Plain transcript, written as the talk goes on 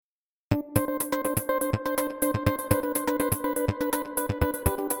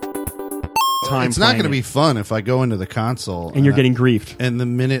time. It's not going to playing be fun if I go into the console and you're getting griefed. And the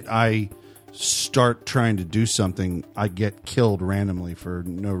minute I start trying to do something, I get killed randomly for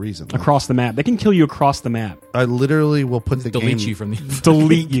no reason. Across the map. They can kill you across the map. I literally will put the Delete game... you from the...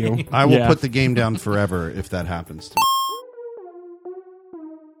 Delete you. I will put the game down forever if that happens to me.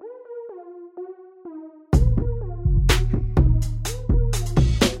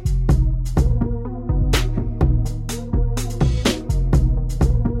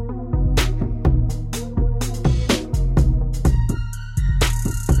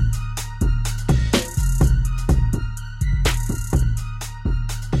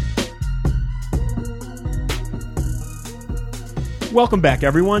 Welcome back,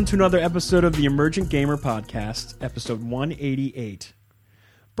 everyone, to another episode of the Emergent Gamer Podcast, episode 188.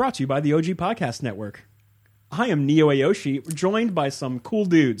 Brought to you by the OG Podcast Network. I am Neo Ayoshi, joined by some cool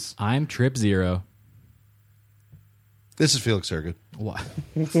dudes. I'm Trip Zero. This is Felix Hergood. What?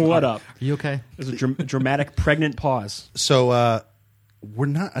 What up? Are you okay? There's a dramatic pregnant pause. So, we're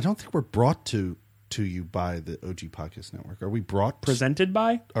not... I don't think we're brought to you by the OG Podcast Network. Are we brought... Presented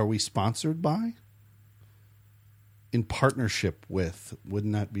by? Are we sponsored by? In partnership with,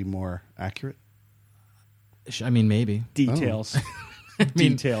 wouldn't that be more accurate? I mean, maybe. Details.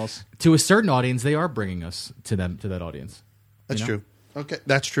 mean- Details. To a certain audience, they are bringing us to that audience. That's know? true. Okay,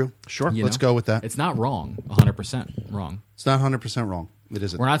 that's true. Sure. You Let's know? go with that. It's not wrong. 100% wrong. It's not 100% wrong. It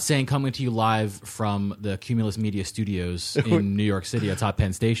isn't. We're not saying coming to you live from the Cumulus Media Studios in New York City atop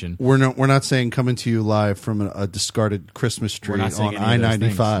Penn Station. We're not saying coming to you live from a discarded Christmas We're tree not saying on any of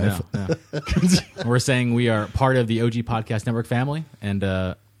those I-95. things. No. We're saying we are part of the OG Podcast Network family, and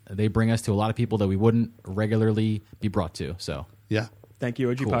they bring us to a lot of people that we wouldn't regularly be brought to. So Yeah. Thank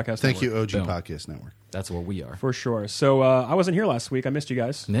you, OG Podcast Thank Network. you, OG Boom. Podcast Network. that's where we are. For sure. So, I wasn't here last week. I missed you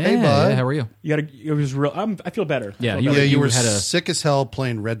guys. Yeah, Hey, bud. yeah, how are you? It was real. I feel better. Yeah, I feel you- better. You were had a- sick as hell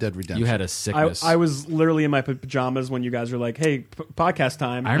playing Red Dead Redemption. You had a sickness. I was literally in my pajamas when you guys were like, "Hey, podcast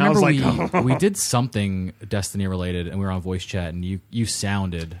time." I And remember was like, we did something Destiny related, and we were on voice chat, and you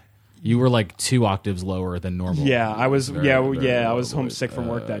sounded. You were like 2 octaves lower than normal. Yeah, I was. Very, I very was low homesick voice. from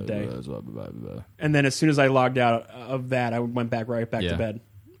work that day. Blah, blah, blah. And then as soon as I logged out of that, I went back to Yeah. bed.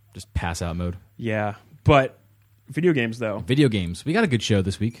 Just pass out mode. Yeah, but video games though. Video games. We got a good show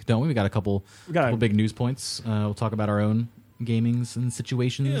this week, don't we? We got a couple got couple a- big news points. We'll talk about our own gamings and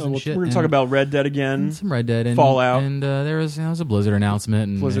situations and shit. We're gonna and talk about Red Dead again. some Red Dead and Fallout. and there was a Blizzard announcement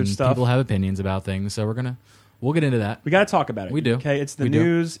and, Blizzard and stuff. people have opinions about things, so we'll get into that. We got to talk about it. We do. Okay, it's the We do.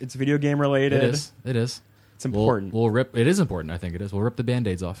 news. It's video game related. It is. It's important. We'll rip. It is important. I think it is. We'll rip the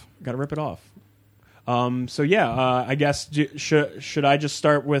band-aids off. Got to rip it off. So yeah, I guess should I just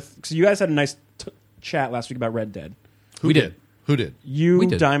start with? Because you guys had a nice chat last week about Red Dead. Who did? Who did? You, We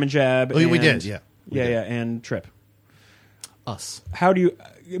did. Diamond Jab. Oh, yeah, we and- did, yeah. We Yeah, did. yeah, and Trip. Us. How do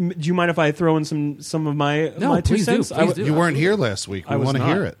you mind if I throw in some of my No, my 2 please do, cents? please do. You weren't here last week. We I was want to not.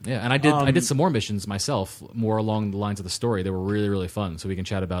 hear it. Yeah, and I did some more missions myself, more along the lines of the story. They were really, really fun, so we can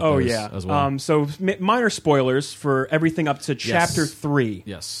chat about Oh those yeah. as well. So minor spoilers for everything up to chapter 3.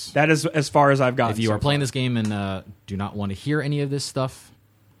 Yes. That is as far as I've gotten. If you so are playing far. this game and do not want to hear any of this stuff,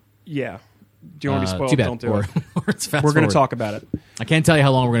 yeah. Do you want to be spoiled? too bad. Don't do or, it. or it's fast We're going to forward. talk about it. I can't tell you how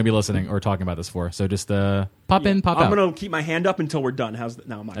long we're going to be listening or talking about this for. So just pop in, pop I'm out. going to keep my hand up until we're done. How's that?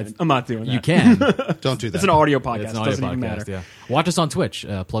 No, I'm not doing that. You can. Don't do that. It's an audio podcast. It's It an audio doesn't even podcast. matter. Yeah. Watch us on Twitch.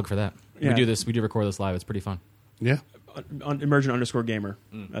 Plug for that. Yeah. We do this. We do record this live. It's pretty fun. Yeah. Emergent_gamer.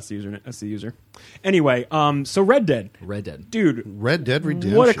 That's the user. That's the user. Anyway, so Red Dead, Red Dead. dude, Red Dead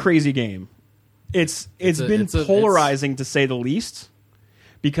Redemption. what a crazy game! It's been polarizing to say the least.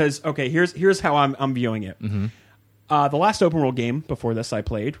 Because okay, here's how I'm viewing it. Mm-hmm. The last open world game before this I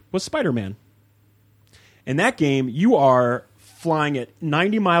played was Spider-Man. In that game, you are flying at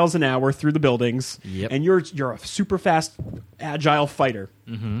 90 miles an hour through the buildings, Yep. and you're a super fast, agile fighter.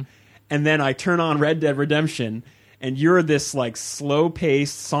 Mm-hmm. And then I turn on Red Dead Redemption, and you're this like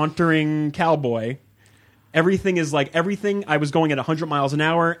slow-paced, sauntering cowboy. Everything is like everything. I was going at 100 miles an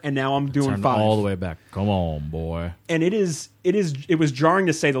hour, and now I'm doing Turn 5. all the way back. Come on, boy. And it was jarring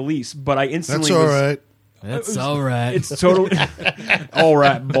to say the least. But I instantly That's all was, right. That's all right. It's totally all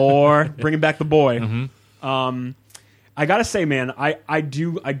right, boy. Bringing back the boy. Mm-hmm. I gotta say, man, I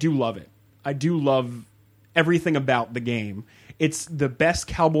do love it. I do love everything about the game. It's the best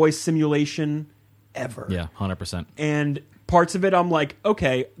cowboy simulation ever. yeah, 100%. And parts of it, I'm like,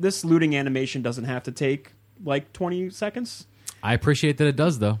 okay, this looting animation doesn't have to take like 20 seconds. I appreciate that it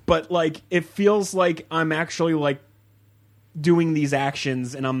does, though. But like, it feels like I'm actually like doing these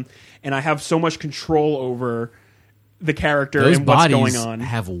actions, and I have so much control over the character Those and what's bodies going on.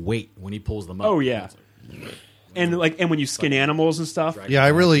 have weight when he pulls them up. Oh yeah. and when you skin animals and stuff. Yeah, I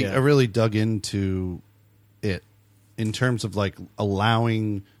really dug into it in terms of like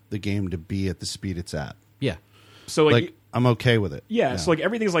allowing the game to be at the speed it's at. Yeah. So Like I'm okay with it. yeah, so like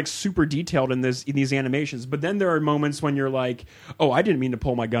everything's like super detailed in these animations, but then there are moments when you're like, oh, I didn't mean to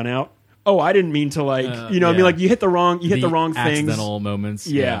pull my gun out. Oh, I didn't mean to like, what I mean, like you hit the wrong things. Accidental moments.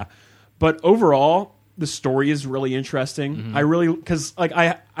 Yeah. But overall, the story is really interesting. I really, because like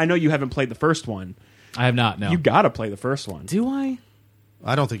I know you haven't played the first one. I have not. No. You got to play the first one. Do I?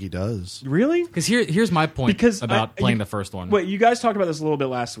 I don't think he does. Really? Because here's my point about playing the first one. Wait, you guys talked about this a little bit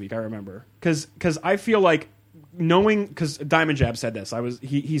last week. I remember because I feel like knowing, because Diamond Jab said this.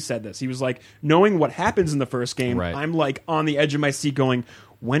 He said this. He was like, knowing what happens in the first game, Right. I'm like on the edge of my seat, going,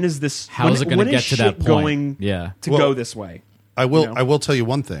 when is this? How is it going to get to that point? Going Yeah. to Well, go this way. I will. You know? I will tell you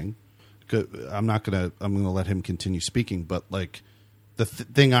one thing. I'm gonna let him continue speaking. But like the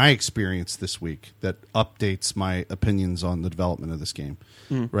thing I experienced this week that updates my opinions on the development of this game,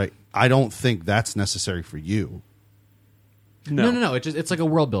 right? I don't think that's necessary for you. No. It's like a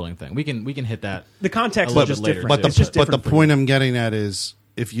world building thing. We can hit that. The context a is little just bit later, different. too. It's just But the different for point you. I'm getting at is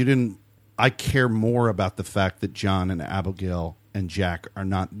if you didn't, I care more about the fact that John and Abigail and Jack are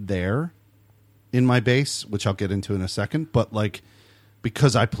not there in my base, which I'll get into in a second. But like,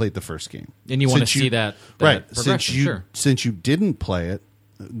 because I played the first game, And you want to Since see that right? progression, Since you didn't play it,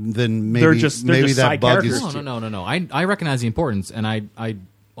 then maybe They're just that side bug is characters. No. I recognize the importance, and I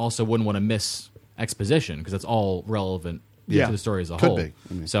also wouldn't want to miss exposition because it's all relevant Yeah. to the story as a Could whole. be.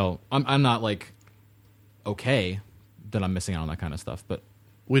 I mean- So I'm not like okay that I'm missing out on that kind of stuff, but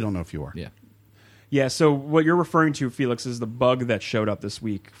we don't know if you are. yeah. Yeah, so what you're referring to, Felix, is the bug that showed up this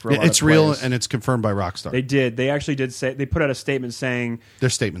week for a lot It's of real players. and it's confirmed by Rockstar. They actually did say, they put out a statement saying Their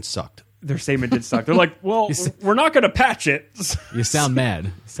statement sucked. their statement did suck. They're like, well, we're not going to patch it. You sound mad.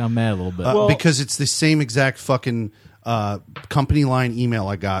 You sound mad a little bit. Well- Because it's the same exact fucking company line email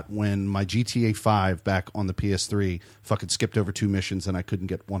I got when my GTA 5 back on the PS3 fucking skipped over 2 missions and I couldn't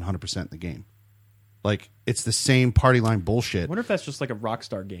get 100% in the game. Like, it's the same party line bullshit. I wonder if that's just like a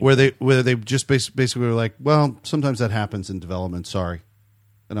Rockstar game. Where they just basically were like, well, sometimes that happens in development. Sorry,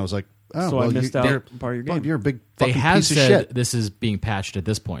 and I was like, oh, So I well, missed out on part of your well, game. you're a big they fucking have piece of said shit. this is being patched at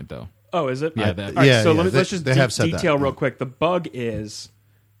this point, though. Oh, is it? Yeah, All that- right, Yeah, so yeah, let's just they have said that. detail real quick. The bug is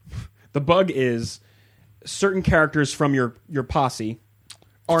certain characters from your posse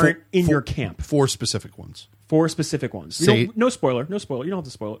aren't in your camp. 4 specific ones. 4 specific ones. No spoiler. No spoiler. You don't have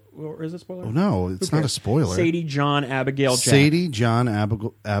to spoil it. Or is it spoiler? Oh no, it's Who not a cares? spoiler. Sadie, John, Abigail, Jack. Sadie, John,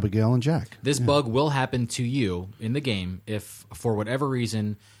 Abigail, and Jack. This bug will happen to you in the game if, for whatever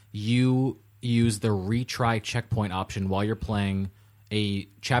reason, you use the retry checkpoint option while you're playing a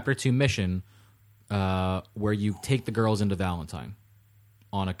Chapter 2 mission where you take the girls into Valentine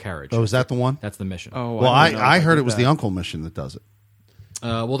on a carriage. Oh, is that the one? That's the mission. Oh, Well, I, don't know if I heard did it was that. the uncle mission that does it.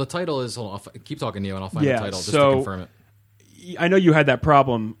 Well, the title is... Hold on, keep talking, Neo, and I'll find Yeah, the title just so- to confirm it. I know you had that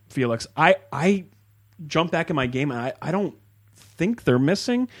problem, Felix. I jumped back in my game, and I don't think they're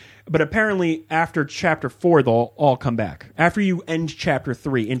missing. But apparently, after Chapter 4, they'll all come back. After you end Chapter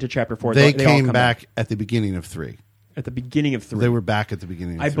 3 into Chapter 4, They they all came come back at the beginning of 3. at the beginning of 3. They were back at the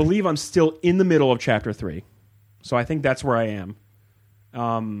beginning of I 3. believe I'm still in the middle of Chapter 3. So I think that's where I am.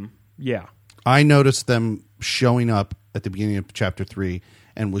 Yeah. I noticed them showing up at the beginning of Chapter 3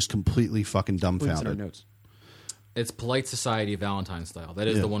 and was completely fucking It's in our dumbfounded. notes. It's Polite Society Valentine style. That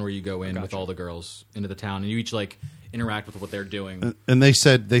is Yeah. the one where you go in with all the girls into the town, and you each like interact with what they're doing. And they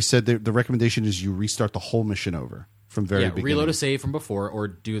said the recommendation is you restart the whole mission over from very beginning. Reload a save from before or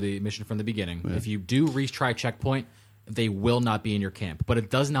do the mission from the beginning. If you do retry checkpoint, they will not be in your camp. But it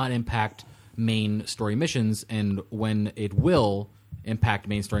does not impact main story missions, and when it will impact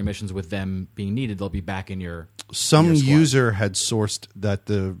main story missions with them being needed, they'll be back in your Some squad. user had sourced that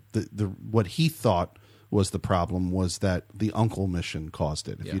the what he thought was the problem was that the uncle mission caused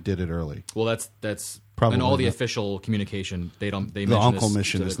it if Yeah. you did it early. Well, that's Probably in all the not. official communication. They mention uncle this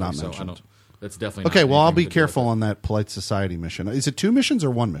mission is not specifically, so I mentioned. don't- That's definitely Okay, not well I'll anything be to do with careful it. on that Polite Society mission. Is it 2 missions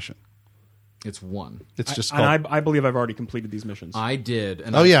or 1 mission? It's one. It's just And called. I believe I've already completed these missions. I did.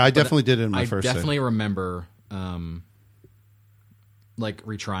 And Oh, yeah, I but definitely did it in my first I save. definitely remember, like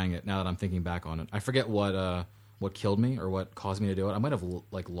retrying it. Now that I'm thinking back on it, I forget what killed me or what caused me to do it. I might have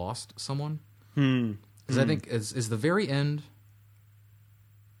like lost someone. Because I think is the very end.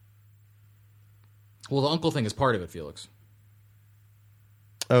 Well, the uncle thing is part of it, Felix.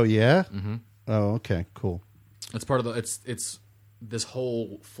 Oh yeah. Mm-hmm. Oh okay, cool. It's part of the. It's this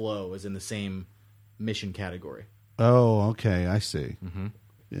whole flow is in the same mission category. Oh okay, I see. Mm-hmm.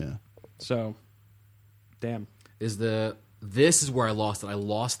 Yeah. So, damn. This is where I lost it. I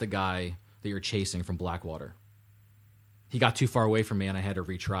lost the guy that you're chasing from Blackwater. he got too far away from me and I had to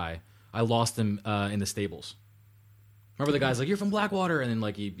retry. I lost him in the stables. Remember the guy's like, you're from Blackwater, and then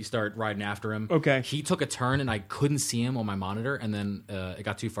like you start riding after him. Okay. He took a turn and I couldn't see him on my monitor, and then it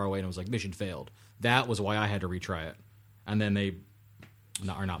got too far away and it was like, mission failed. That was why I had to retry it. And then they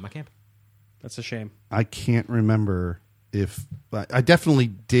are not in my camp. That's a shame. I can't remember if I definitely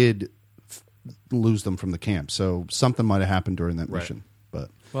did lose them from the camp, so something might have happened during that mission.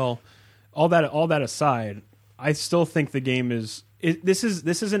 But Well, all that aside, I still think the game is. This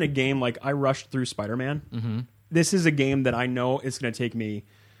isn't a game like I rushed through Spider-Man. Mm-hmm. This is a game that I know it's going to take me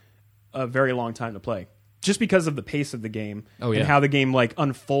a very long time to play, just because of the pace of the game and how the game like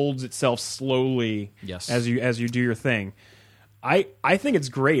unfolds itself slowly as you do your thing. I think it's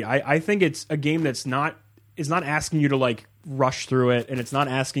great. I think it's a game that's not asking you to like rush through it, and it's not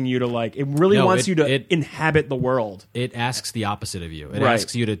asking you to like. It really wants you to inhabit the world. It asks the opposite of you. It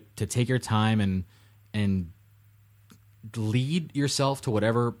asks you to take your time and lead yourself to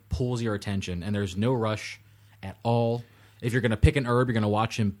whatever pulls your attention, and there's no rush at all. If you're going to pick an herb, you're going to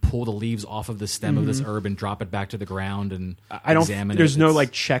watch him pull the leaves off of the stem of this herb and drop it back to the ground and examine it. There's no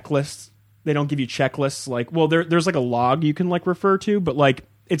like checklists. They don't give you checklists. Like, well, there's like a log you can like refer to, but like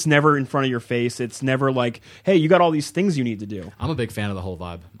it's never in front of your face. It's never like, hey, you got all these things you need to do. I'm a big fan of the whole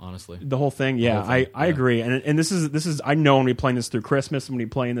vibe, honestly. The whole thing, yeah. I agree. And this is I know I'm going to be playing this through Christmas. I'm going to be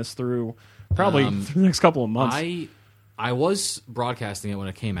playing this through probably through the next couple of months. I was broadcasting it when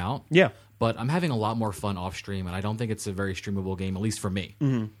it came out. Yeah. But I'm having a lot more fun off stream, and I don't think it's a very streamable game, at least for me.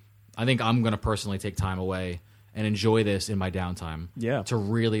 Mm-hmm. I think I'm going to personally take time away and enjoy this in my downtime. Yeah. To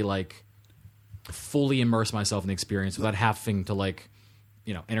really like fully immerse myself in the experience without having to like,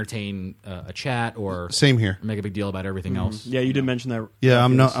 entertain a chat or same here. Make a big deal about everything else. Yeah, you did mention that. Yeah,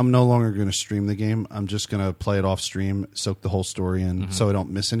 I'm no longer going to stream the game. I'm just going to play it off stream, soak the whole story in, so I don't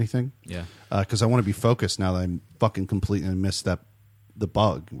miss anything. Yeah. Because I want to be focused now that I'm fucking completely missed the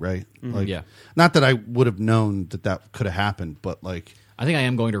bug, right? Mm-hmm. Like, yeah. Not that I would have known that could have happened, but like, I think I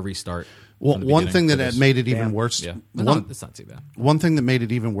am going to restart. Well, one thing that made it even worse. Yeah, no, it's not too bad. One thing that made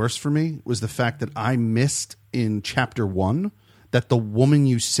it even worse for me was the fact that I missed in chapter 1 that the woman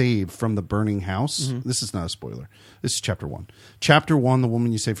you saved from the burning house. This is not a spoiler. This is chapter 1. Chapter 1, the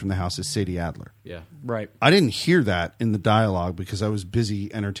woman you saved from the house is Sadie Adler. Yeah, right. I didn't hear that in the dialogue because I was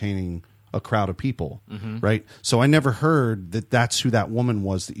busy entertaining a crowd of people, right? So I never heard that that's who that woman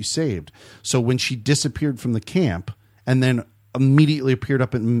was that you saved. So when she disappeared from the camp and then immediately appeared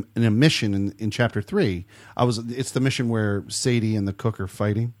up in a mission in chapter 3, it's the mission where Sadie and the cook are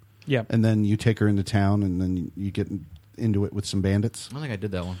fighting. Yeah. And then you take her into town and then you get into it with some bandits. I don't think I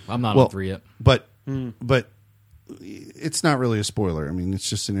did that one. I'm not on 3 yet. But it's not really a spoiler. I mean, it's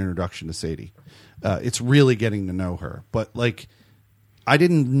just an introduction to Sadie. It's really getting to know her. But like, I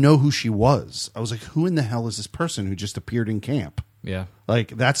didn't know who she was. I was like, who in the hell is this person who just appeared in camp? Yeah.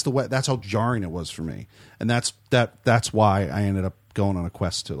 Like that's how jarring it was for me. And that's why I ended up going on a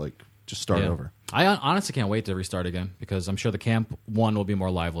quest to like just start over. I honestly can't wait to restart again because I'm sure the camp 1 will be more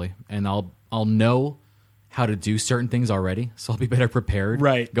lively and I'll know how to do certain things already, so I'll be better prepared.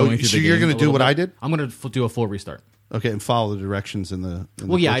 Right. Going through so the you're game going to do what I did? I'm going to do a full restart. Okay, and follow the directions in the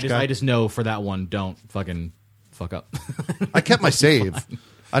well, yeah, I just know for that one, don't fucking fuck up. I kept my save.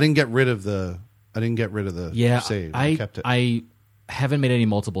 I didn't get rid of the save. I kept it. I haven't made any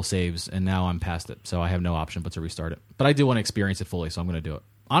multiple saves, and now I'm past it, so I have no option but to restart it. But I do want to experience it fully, so I'm going to do it.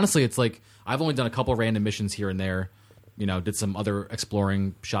 Honestly, it's like I've only done a couple random missions here and there. Did some other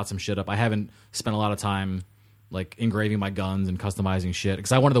exploring, shot some shit up. I haven't spent a lot of time like engraving my guns and customizing shit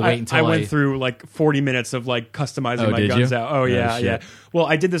because I wanted to wait until I went through like 40 minutes of like customizing my guns out. Oh yeah. Well,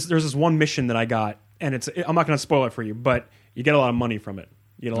 I did this. There's this one mission that I got, and I'm not going to spoil it for you, but you get a lot of money from it.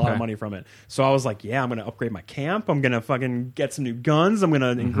 You get a lot of money from it. So I was like, yeah, I'm going to upgrade my camp. I'm going to fucking get some new guns. I'm going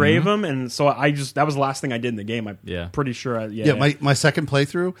to engrave them. And so that was the last thing I did in the game. I'm pretty sure. My second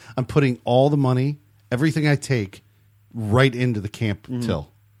playthrough, I'm putting all the money, everything I take, right into the camp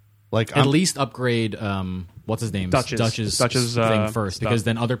till. Like at least upgrade what's his name? Dutch's thing first, because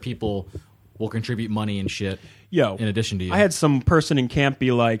then other people will contribute money and shit. In addition to you, I had some person in camp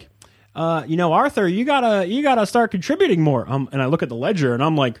be like, Arthur, you gotta start contributing more. And I look at the ledger and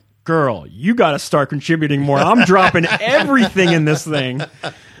I'm like, girl, you gotta start contributing more. I'm dropping everything in this thing.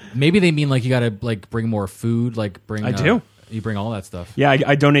 Maybe they mean like you gotta like bring more food, like bring. I do. You bring all that stuff. Yeah,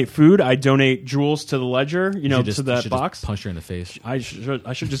 I donate food. I donate jewels to the ledger. To that box. Just punch her in the face. I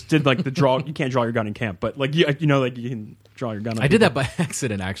should just did like the draw. You can't draw your gun in camp, but like you can draw your gun. I did that by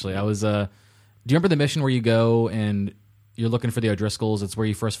accident. Actually, I was. Do you remember the mission where you go and you're looking for the O'Driscolls? It's where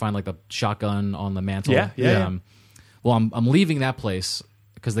you first find like the shotgun on the mantle. Yeah. Well, I'm leaving that place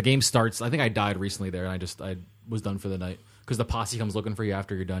because the game starts. I think I died recently there, and I was done for the night because the posse comes looking for you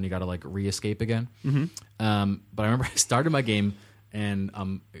after you're done. You got to like re-escape again. Mm-hmm. But I remember I started my game and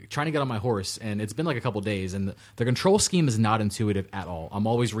I'm trying to get on my horse, and it's been like a couple days, and the control scheme is not intuitive at all. I'm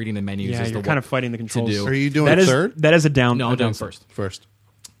always reading the menus. Yeah, as you're to kind what of fighting the controls. to do. Are you doing That is third? that is a down. No, a I'm doing downside. first. First.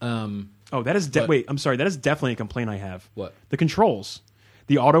 Oh, that is wait. I'm sorry. That is definitely a complaint I have. What? The controls?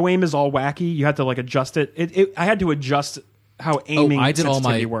 The auto aim is all wacky. You have to like adjust it. I had to adjust how aiming. I did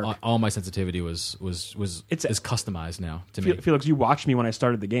sensitivity work. all my sensitivity was is customized now to me. Felix, you watched me when I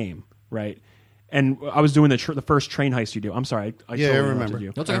started the game, right? And I was doing the first train heist you do. I'm sorry, I Yeah, I totally remember. interrupted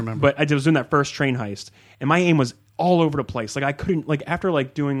you. That's okay. I remember. But I was doing that first train heist, and my aim was all over the place. Like I couldn't like after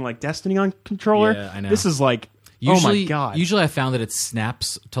like doing like Destiny on controller. Yeah, I know. This is like Usually, oh my god. Usually, I found that it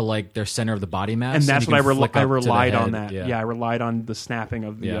snaps to like their center of the body mass, and that's you what can flick I up to the relied on. head. That yeah. I relied on the snapping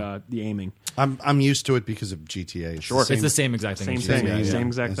of the Yeah. the aiming. I'm used to it because of GTA. It's It's the same exact thing. Same as thing, GTA, yeah. yeah. Same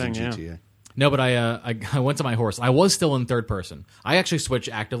exact as in thing, yeah. GTA. No, but I went to my horse. I was still in third person. I actually switch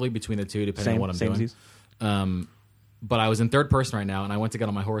actively between the two depending on what I'm doing. But I was in third person right now, and I went to get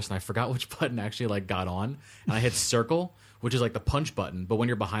on my horse, and I forgot which button actually like got on, and I hit circle, which is like the punch button. But when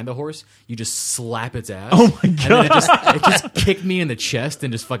you're behind the horse, you just slap its ass. Oh my And then it just kicked me in the chest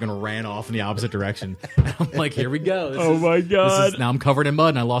and just fucking ran off in the opposite direction. And I'm like, here we go. Now I'm covered in mud,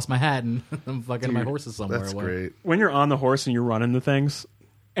 and I lost my hat, and I'm fucking my horses somewhere. That's away. great. When you're on the horse and you're running the things,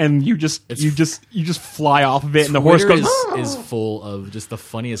 and you just fly off of it, and the horse Twitter goes. is full of just the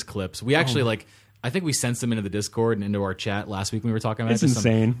funniest clips. We actually like. I think we sent them into the Discord and into our chat last week when we were talking about It's it. Just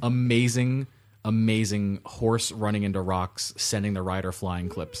some insane. amazing horse running into rocks, sending the rider flying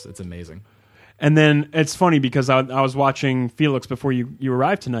clips. It's amazing. And then it's funny because I was watching Felix before you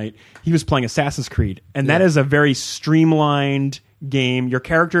arrived tonight. He was playing Assassin's Creed, and that is a very streamlined game. Your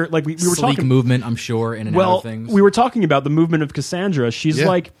character, like we were Sleek talking movement, I'm sure, in and out of things. we were talking about the movement of Cassandra. She's Yeah.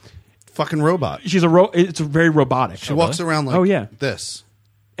 like Fucking robot. she's it's very robotic. She walks around like this.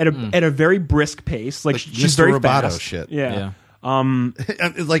 at a very brisk pace. Like she's Mr. very Roboto fast. shit. Yeah.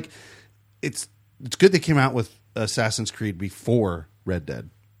 Like it's good they came out with Assassin's Creed before Red Dead,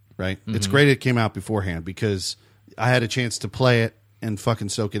 right? It's great it came out beforehand because I had a chance to play it and fucking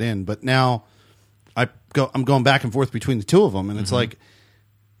soak it in. But now I'm going back and forth between the two of them, and it's like,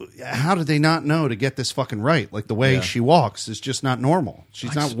 how did they not know to get this fucking right? Like the way she walks is just not normal.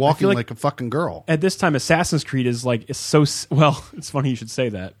 She's not walking like a fucking girl. At this time, Assassin's Creed is so well. It's funny you should say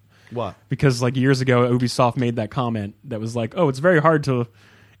that. What? Because like years ago, Ubisoft made that comment that was like, "Oh, it's very hard to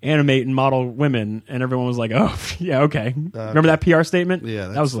animate and model women," and everyone was like, "Oh, yeah, okay." Remember that PR statement? Yeah,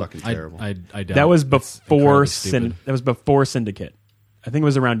 that was fucking terrible. I doubt that was it's before incredibly stupid. that was before Syndicate. I think it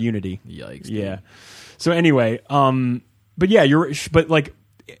was around Unity. Yikes. dude. Yeah. So anyway, but yeah, but like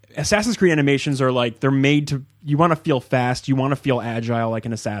Assassin's Creed animations are like they're made to. You want to feel fast. You want to feel agile, like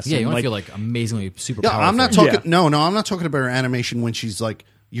an assassin. Yeah, you want to feel like amazingly super Yeah, powerful. I'm not talking. Yeah. No, I'm not talking about her animation when she's like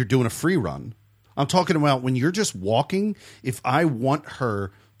you're doing a free run. I'm talking about when you're just walking. If I want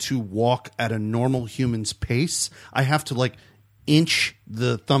her to walk at a normal human's pace, I have to like inch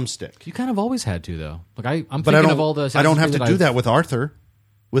the thumbstick. You kind of always had to, though. Like I'm But I thinking don't. of all the. I don't have Assassin's to Creed do I've- that with Arthur.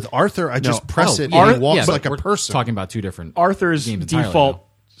 With Arthur, I just press it yeah, and he walks yeah, but like a we're person. Talking about two different. Arthur's games entirely default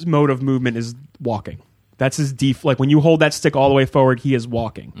mode of movement is walking. That's his like when you hold that stick all the way forward, he is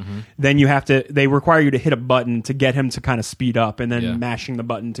walking. Mm-hmm. Then you have to. They require you to hit a button to get him to kind of speed up, and then Yeah. mashing the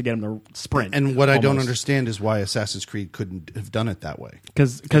button to get him to sprint. And what I don't almost. understand is why Assassin's Creed couldn't have done it that way.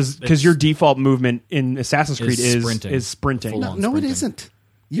 because your default movement in Assassin's Creed is sprinting. sprinting. Full on. No, it sprinting. isn't.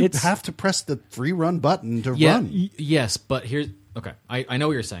 You It's- have to press the free run button to Yeah. run. Yes, but here's okay. I know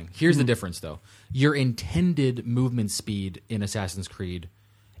what you're saying. Here's the difference, though. Your intended movement speed in Assassin's Creed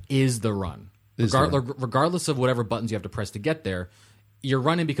is the run. Regardless of whatever buttons you have to press to get there, you're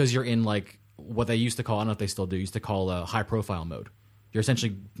running because you're in like what they used to call. I don't know if they still do. Used to call high profile mode. You're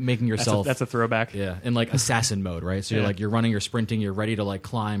essentially making yourself. That's a throwback. Yeah, in like assassin mode, right? So you're Yeah. like you're running, you're sprinting, you're ready to like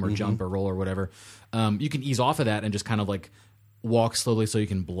climb or jump or roll or whatever. You can ease off of that and just kind of like walk slowly so you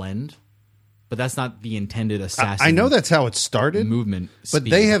can blend. But that's not the intended assassin. I know that's how it started. movement, But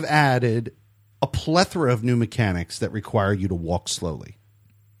speed. they have added a plethora of new mechanics that require you to walk slowly.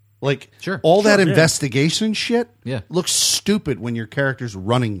 Like Sure. all that yeah. investigation shit Yeah. looks stupid when your character's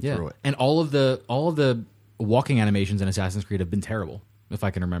running through it. And all of the walking animations in Assassin's Creed have been terrible, if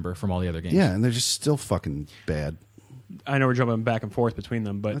I can remember from all the other games. Yeah, and they're just still fucking bad. I know we're jumping back and forth between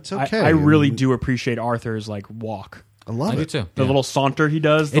them, but That's okay. I really I mean- do appreciate Arthur's like walk. I love I do it. too. The Yeah. little saunter he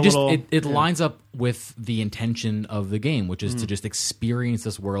does. The It just little, it lines up with the intention of the game, which is to just experience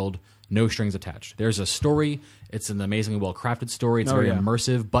this world, no strings attached. There's a story. It's an amazingly well crafted story. It's Oh, very yeah.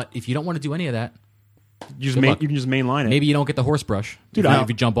 immersive. But if you don't want to do any of that, You Good luck. can just mainline it. Maybe you don't get the horse brush, Dude, if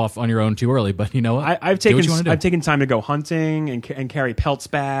you jump off on your own too early. But you know what? I've Do what you wanna do. taken time to go hunting and carry pelts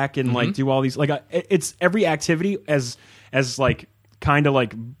back and like do all these it's every activity as like kind of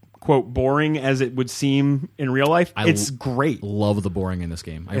like quote boring as it would seem in real life. It's great. Love the boring in this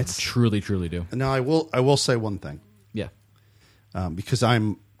game. I truly do. Now I will say one thing, Yeah. because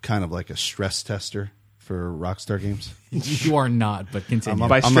I'm kind of like a stress tester for Rockstar games. You are not, but continue.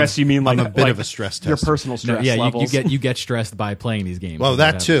 By stress, you mean like I'm a bit like of a stress your tester. personal stress yeah, levels. you get stressed by playing these games. Well,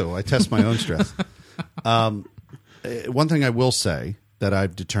 That's that what too. I test my own stress. One thing I will say that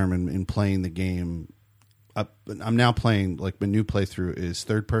I've determined in playing the game, I'm now playing, like, my new playthrough is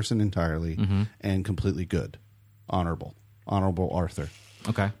third person entirely and completely good. Honorable Arthur. happens.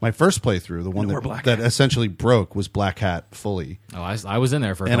 Okay. My first playthrough, the one that essentially broke, was Black Hat fully. Oh, I was in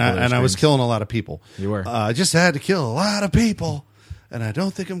there for a And couple of I was streams. killing a lot of people. You were. I just had to kill a lot of people, and I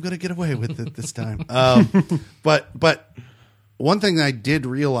don't think I'm going to get away with it this time. But one thing I did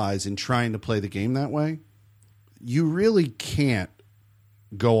realize in trying to play the game that way, you really can't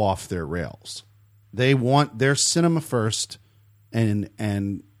go off their rails. They want their cinema first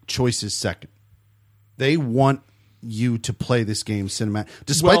and choices second. They want you to play this game cinematic,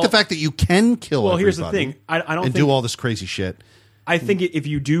 despite the fact that you can kill. Well, here's the everybody thing. I don't and think do all this crazy shit. I think if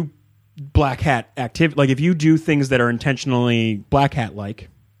you do black hat activity, like if you do things that are intentionally black hat like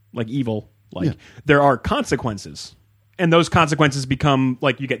evil, there are consequences. And those consequences become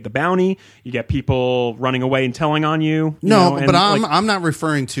like you get the bounty, you get people running away and telling on you. But I'm not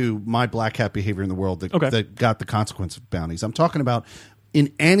referring to my black hat behavior in the world that got the consequence of bounties. I'm talking about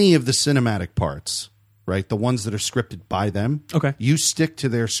in any of the cinematic parts, right? The ones that are scripted by them. Okay. You stick to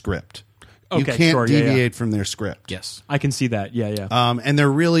their script. You Okay, can't sure, yeah, deviate from their script. Yes. I can see that. Yeah. And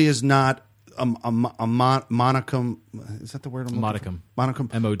there really is not a monicum. Is that the word? Modicum.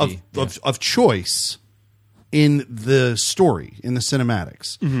 Monicum. MOD, of choice in the story, in the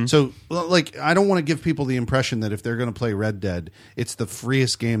cinematics. So, like, I don't want to give people the impression that if they're going to play Red Dead, it's the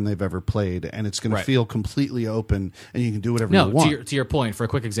freest game they've ever played, and it's going to feel completely open, and you can do whatever you want. To your point, for a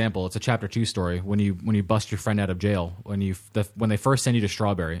quick example, it's a chapter 2 story. When you bust your friend out of jail, when they first send you to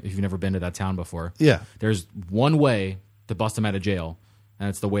Strawberry, if you've never been to that town before, there's one way to bust him out of jail. And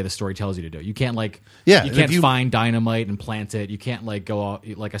it's the way the story tells you to do it. You can't you can't find dynamite and plant it. You can't go out,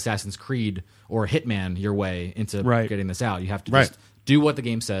 like Assassin's Creed or Hitman your way into getting this out. You have to just do what the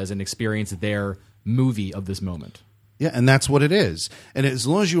game says and experience their movie of this moment. Yeah, and that's what it is. And as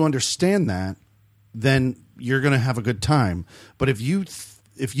long as you understand that, then you're going to have a good time. But if you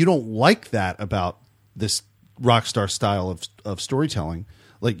don't like that about this Rockstar style of storytelling,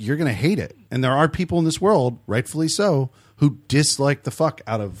 like, you're going to hate it. And there are people in this world, rightfully so, who dislike the fuck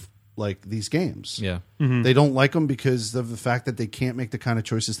out of like these games. Yeah. They don't like them because of the fact that they can't make the kind of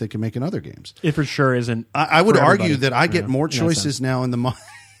choices they can make in other games. It for sure isn't. I would for argue everybody. that I get more in that choices sense. now in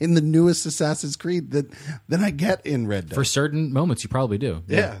the newest Assassin's Creed than I get in Red Dead. For certain moments, you probably do.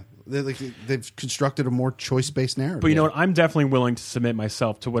 yeah. They've constructed a more choice-based narrative. But you know what? I'm definitely willing to submit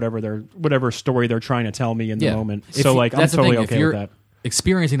myself to whatever story they're trying to tell me in the moment. If So you- like I'm that's the totally thing, if okay you're with that.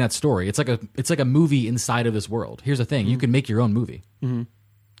 experiencing that story, it's like a movie inside of this world. Here's the thing: you can make your own movie,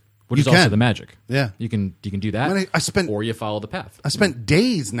 which is also can. the magic. Yeah. you can do that. I mean, I spent- or you follow the path. I spent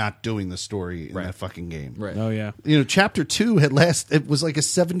days not doing the story in Right. that fucking game. Right. Oh yeah. You know, chapter 2 it was like a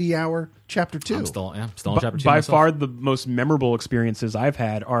 70-hour chapter 2. I'm still on chapter 2 By myself. far, the most memorable experiences I've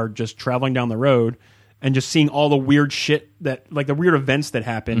had are just traveling down the road and just seeing all the weird shit like the weird events that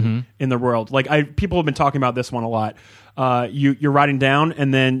happen in the world. Like people have been talking about this one a lot. You're riding down,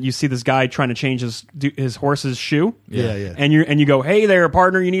 and then you see this guy trying to change his horse's shoe. Yeah. And you go, "Hey there,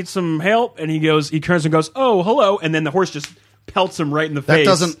 partner, you need some help?" And he turns and goes, "Oh, hello," and then the horse just pelts him right in the face.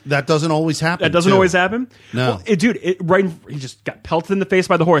 That doesn't always happen. That doesn't too. always happen. No. Well, he just got pelted in the face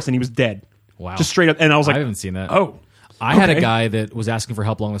by the horse, and he was dead. Wow. Just straight up. And I was like, I haven't seen that. Oh, I had a okay. guy that was asking for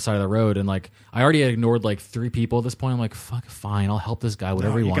help along the side of the road, and like I already had ignored like 3 people at this point. I'm like, fuck, fine, I'll help this guy,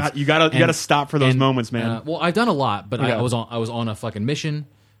 whatever he you wants. you gotta stop for those moments, man. Well, I've done a lot, but Okay. I was on a fucking mission,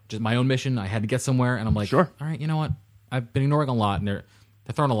 just my own mission. I had to get somewhere, and I'm like, Sure. all right, you know what? I've been ignoring a lot, and they're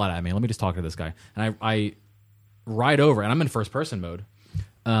throwing a lot at me. Let me just talk to this guy, and I ride over, and I'm in first person mode.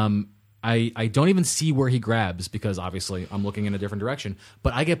 I don't even see where he grabs because obviously I'm looking in a different direction.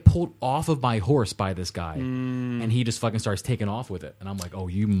 But I get pulled off of my horse by this guy, and he just fucking starts taking off with it. And I'm like, "Oh,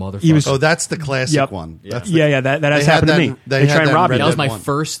 you motherfucker!" Oh, that's the classic Yep. one. Yeah. That's Yeah, that has They had happened to that me. in- they They had try and that in rob Red you. That was Dead my 1.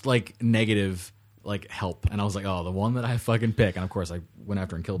 first like negative like help, and I was like, "Oh, the one that I fucking pick." And of course, I went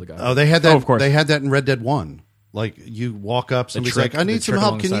after and killed the guy. Oh, they had that. Oh, of course. They had that in Red Dead 1. Like you walk up, somebody's trick- like, "I the need some trick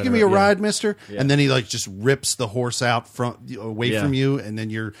help. Can you alongside give me of a it, yeah. ride, Mister?" And then he like just rips the horse out away Yeah. from you, and then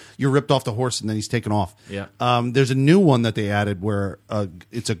you're ripped off the horse, and then he's taken off. Yeah. There's a new one that they added where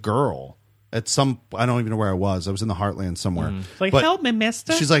it's a girl. At some, I don't even know where I was. I was in the Heartland somewhere. Like, But help me,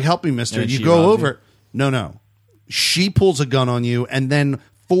 mister. She's like, "Help me, Mister." And then You she go robs over. No. She pulls a gun on you, and then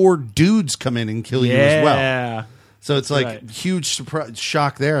 4 dudes come in and kill you as well. Yeah. So it's like right. huge surprise,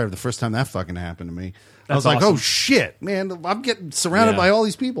 shock there. The first time that fucking happened to me, I was That's like, awesome. "Oh shit, man! I'm getting surrounded Yeah. by all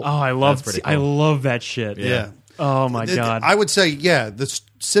these people." Oh, I love That's pretty I cool. love that shit. yeah. Oh my god. I would say, yeah, the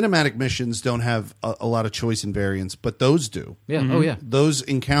cinematic missions don't have a lot of choice and variance, but those do. Yeah. Oh yeah. Those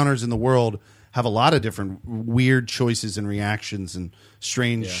encounters in the world have a lot of different weird choices and reactions and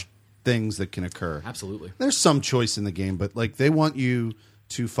strange Yeah. things that can occur. Absolutely. There's some choice in the game, but like they want you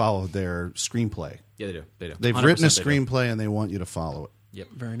to follow their screenplay. Yeah, they do. They do. They've 100% written a they do. screenplay and they want you to follow it. Yep.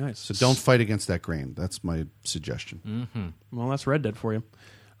 Very nice. So don't fight against that grain. That's my suggestion. Well, that's Red Dead for you.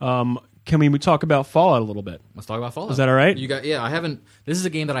 Can we talk about Fallout a little bit? Let's talk about Fallout. Is that all right? You got? Yeah, I haven't. This is a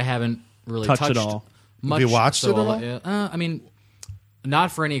game that I haven't really Touched touched at all. Much, Have you watched it at all? I mean,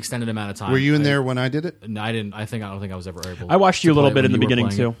 not for any extended amount of time. Were you in there when I did it? No, I didn't. I don't think I was ever able. I watched you a to little play bit in when the you were beginning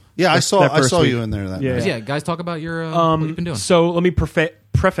playing too. Yeah, I That saw first you week. in there that Yeah, night. it. Yeah, guys, talk about your what you've been doing. So let me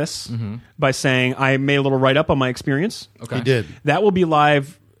preface by saying I made a little write up on my experience. Okay, He did. That will be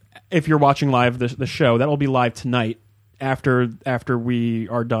live if you're watching live the show. That will be live tonight after we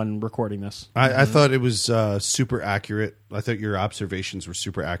are done recording this. I thought it was super accurate. I thought your observations were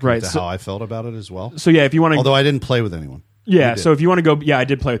super accurate Right, to so- how I felt about it as well. So yeah, if you want to, Although I didn't play with anyone. yeah. You did. So if you want to go, yeah, I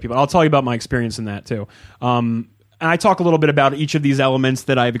did play with people. I'll tell you about my experience in that too. And I talk a little bit about each of these elements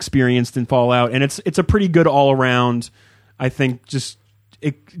that I've experienced in Fallout, and it's a pretty good all around, I think, just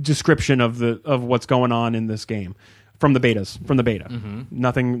description of what's going on in this game from the beta.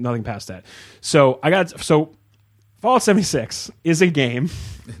 Nothing past that. So Fallout 76 is a game.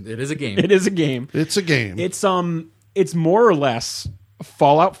 it is a game. It is a game. It's a game. It's more or less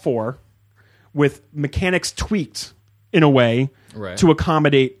Fallout 4 with mechanics tweaked in a way Right. to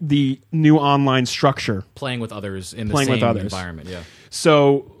accommodate the new online structure. Playing with others in the Playing with same others. environment. Yeah.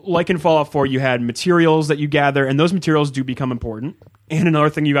 So, like in Fallout 4, you had materials that you gather, and those materials do become important. And another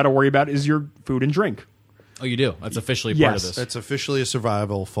thing you got to worry about is your food and drink. Oh, you do. That's officially part of Yes. this. It's officially a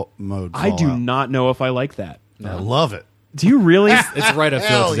survival mode. I do Fallout. not know if I like that. I love it. Do you really? It's right up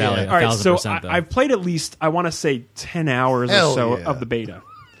Hell Phil's alley. yeah. All right, 1,000%. so though. I've played at least, I want to say, 10 hours Hell or so yeah. of the beta.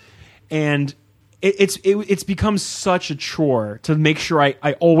 And it's become such a chore to make sure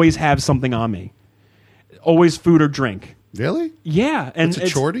I always have something on me. Always food or drink. Really? Yeah. And It's a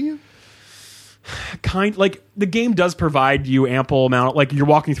chore to you? Like the game does provide you ample amount, like you're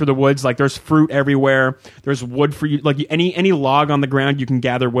walking through the woods, like there's fruit everywhere, there's wood for you, like any log on the ground you can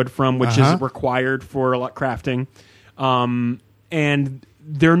gather wood from, which is required for a lot crafting. And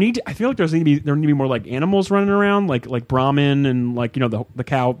I feel like there need to be more like animals running around, like Brahmin and like the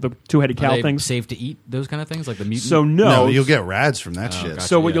cow, the two-headed Are cow they thing. safe to eat those kind of things, like the mutant. So No, you'll get rads from that shit. gotcha.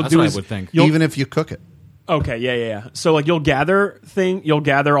 So what Yeah, you'll that's do what I is would think. Even if you cook it. Okay, yeah. So like you'll gather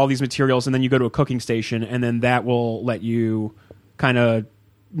all these materials, and then you go to a cooking station, and then that will let you kind of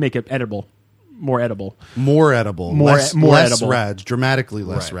make it more edible. More edible. More less edible. rads. Dramatically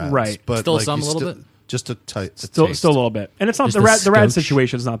less rads. Right. But Still like, some you a little bit? Just a tight. Still a little bit, and it's not Just the the rad scotch?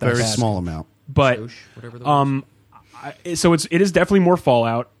 situation is not that very bad. small amount. But Skosh, whatever the word is. so it is definitely more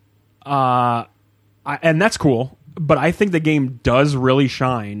Fallout, and that's cool. But I think the game does really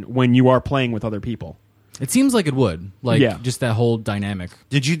shine when you are playing with other people. It seems like it would, like Yeah. just that whole dynamic.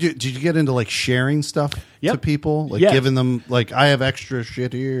 Did you get into like sharing stuff Yep. to people, like Yeah. giving them like I have extra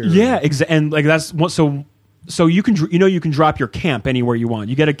shit here? Yeah, and like that's what so you can you can drop your camp anywhere you want.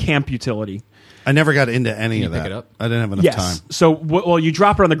 You get a camp utility. I never got into any you of pick that. it up? I didn't have enough Yes. time. So well, you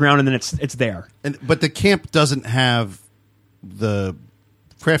drop it on the ground and then it's there. But the camp doesn't have the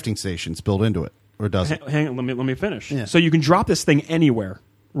crafting stations built into it, or does it? Hang on, let me finish. Yeah. So you can drop this thing anywhere,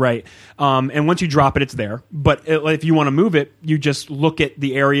 right? And once you drop it, it's there. But if you want to move it, you just look at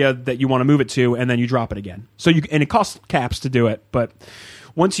the area that you want to move it to, and then you drop it again. So and it costs caps to do it, but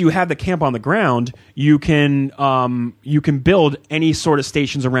once you have the camp on the ground, you can build any sort of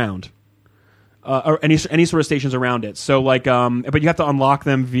stations around. Or any sort of stations around it. So like, but you have to unlock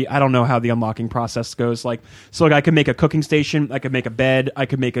them. I don't know how the unlocking process goes. Like, so like I could make a cooking station. I could make a bed. I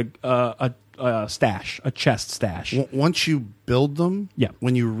could make a stash, a chest stash. Once you build them, Yeah.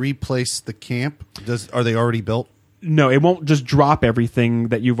 When you replace the camp, are they already built? No, it won't just drop everything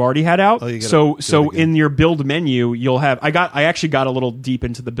that you've already had out. Oh, you gotta so do it so again. in your build menu, you'll have. I actually got a little deep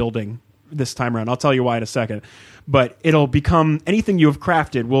into the building this time around. I'll tell you why in a second. But it'll become anything you have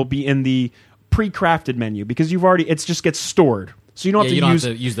crafted will be in the pre-crafted menu because you've already it just gets stored. So you don't have to use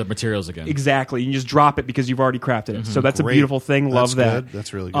have to use the materials again. Exactly. You just drop it because you've already crafted it. So that's Great. a beautiful thing. Love that. Good.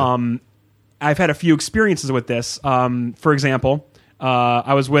 That's really good. I've had a few experiences with this. For example,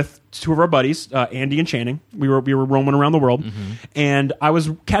 I was with two of our buddies, Andy and Channing. We were roaming around the world, and I was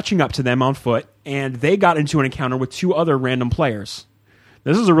catching up to them on foot, and they got into an encounter with two other random players.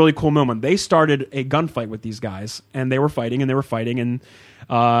 This is a really cool moment. They started a gunfight with these guys, and they were fighting, and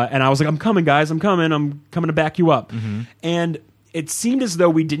I was like, "I'm coming, guys. I'm coming to back you up." And it seemed as though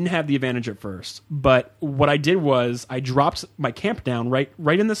we didn't have the advantage at first, but what I did was I dropped my camp down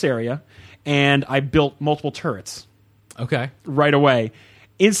right in this area, and I built multiple turrets. Okay. Right away.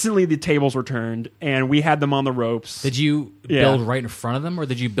 Instantly, the tables were turned, and we had them on the ropes. Did you build right in front of them, or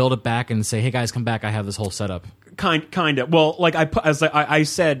did you build it back and say, "Hey guys, come back! I have this whole setup"? Kind of. Well, like I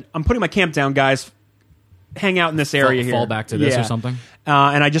said, I'm putting my camp down, guys. Hang out in this area here. Fall back to this or something.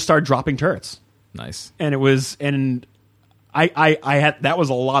 And I just started dropping turrets, Nice. and it was I had that was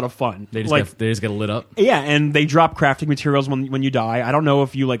a lot of fun. They just get lit up. Yeah, and they drop crafting materials when you die. I don't know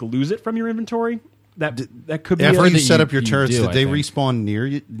if you lose it from your inventory. That could be After you that set you- up your you turrets, do, did they I think. respawn near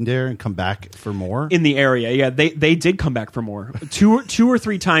you there and come back for more? in the area. Yeah, they did come back for more. Two or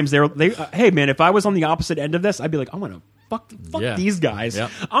three times. Hey man, if I was on the opposite end of this, I'd be like, I'm gonna fuck Yeah. these guys.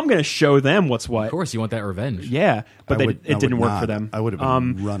 Yep. I'm gonna show them what's what. Of course, you want that revenge. Yeah, but I it would didn't work not. for them. I would have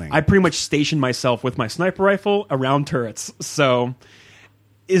been running. I pretty much stationed myself with my sniper rifle around turrets. So,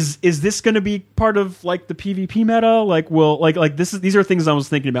 is this going to be part of like the PvP meta? Like these are things I was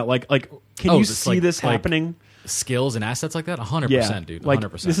thinking about. Like can you it's see this happening? Skills and assets like that, 100%, Yeah, dude. 100%.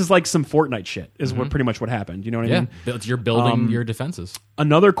 like this is like some Fortnite shit. Is what pretty much what happened. You know what I yeah. mean? You're building your defenses.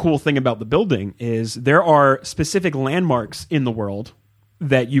 Another cool thing about the building is there are specific landmarks in the world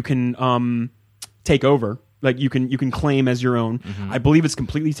that you can take over. Like you can claim as your own. I believe it's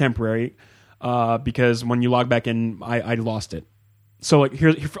completely temporary because when you log back in, I lost it. So like here,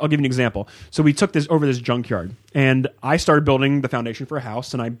 I'll give you an example. So we took this junkyard, and I started building the foundation for a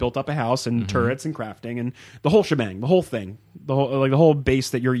house, and I built up a house and turrets and crafting and the whole shebang, the whole thing, the whole base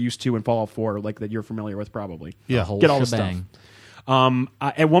that you're used to in Fallout 4, like that you're familiar with probably. Yeah. The whole Get all shebang. the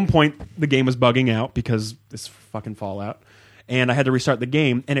stuff. At one point, the game was bugging out because it's fucking Fallout, and I had to restart the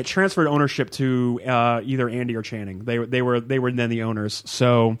game, and it transferred ownership to either Andy or Channing. They were then the owners,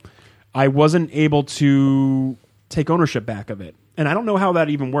 so I wasn't able to take ownership back of it, and I don't know how that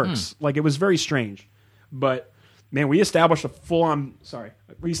even works. Like it was very strange, but man, we established a full on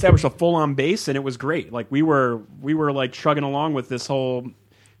base, and it was great. Like we were like chugging along with this whole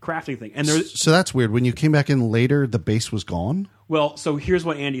crafting thing, and there. So that's weird. When you came back in later, the base was gone? Well, so here's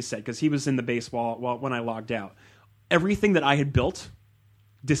what Andy said, because he was in the base when I logged out. Everything that I had built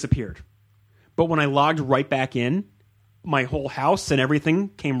disappeared. But when I logged right back in, my whole house and everything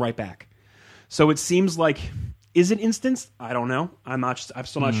came right back. So it seems like, is it instanced? I don't know. I'm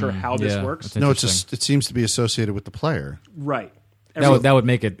still not sure how this yeah, works. that's No, it's interesting. just it seems to be associated with the player. Right. That would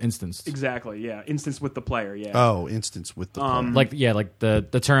make it instanced. Exactly, yeah. Instance with the player, yeah. Oh, instance with the player. Like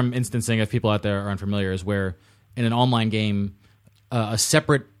the term instancing, if people out there are unfamiliar, is where in an online game a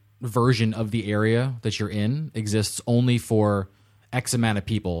separate version of the area that you're in exists only for X amount of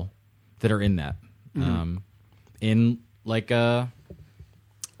people that are in that. In like a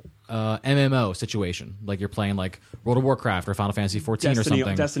MMO situation, like you're playing like World of Warcraft or Final Fantasy 14 or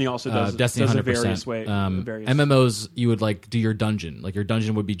something. Destiny also does Destiny does 100%. it various way. Various. MMOs, you would like do your dungeon. Like your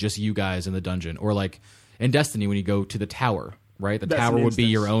dungeon would be just you guys in the dungeon, or like in Destiny when you go to the tower, right? The That's tower an would be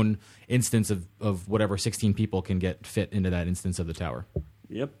instance. your own instance of whatever 16 people can get fit into that instance of the tower.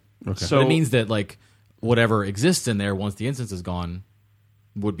 Yep. Okay. So But it means that like whatever exists in there once the instance is gone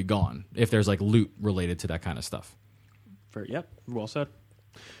would be gone if there's like loot related to that kind of stuff. Yep, well said.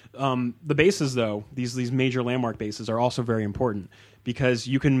 The bases, though, these major landmark bases are also very important because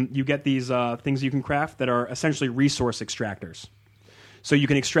you get these things you can craft that are essentially resource extractors. So you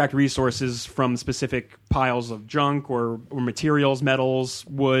can extract resources from specific piles of junk or materials, metals,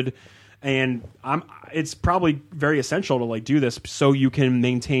 wood, and it's probably very essential to like do this so you can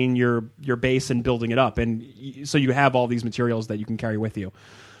maintain your base and building it up, and so you have all these materials that you can carry with you.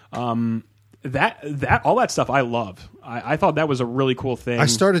 That all that stuff I love. I thought that was a really cool thing. I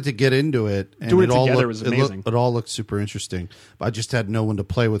started to get into it, and Doing it all together looked, was amazing. It all looked super interesting. But I just had no one to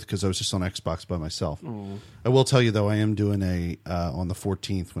play with because I was just on Xbox by myself. I will tell you though, I am doing a on the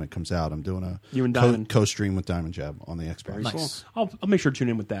 14th when it comes out. I'm doing You and a Diamond. co-stream with Diamond Jab on the Xbox. Very Nice. cool. I'll make sure to tune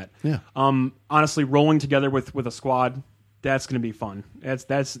in with that. Yeah. Honestly, rolling together with a squad, that's going to be fun.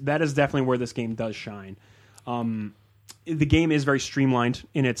 That is definitely where this game does shine. the game is very streamlined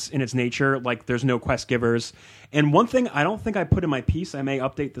in its nature. Like there's no quest givers. And one thing I don't think I put in my piece, I may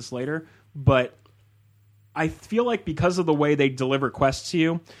update this later, but I feel like because of the way they deliver quests to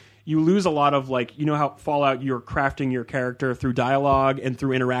you, you lose a lot of, like, you know how Fallout, you're crafting your character through dialogue and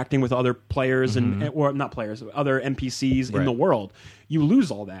through interacting with other players or not players, other NPCs in the world. You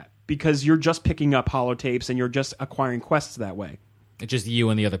lose all that because you're just picking up holotapes and you're just acquiring quests that way. It's just you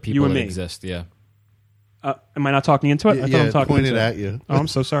and the other people that me. exist. Yeah. Am I not talking into it? I thought I'm talking pointed into at it. you. Oh, I'm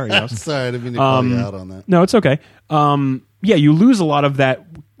so sorry, guys. Sorry, I didn't mean to call you out on that. No, it's okay. Yeah, you lose a lot of that.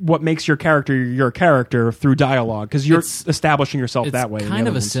 What makes your character through dialogue, because you're establishing yourself It's that way. kind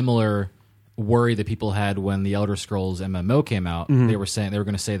of a similar worry that people had when the Elder Scrolls MMO came out. They were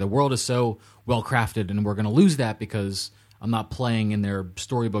going to say the world is so well crafted, and we're going to lose that because I'm not playing in their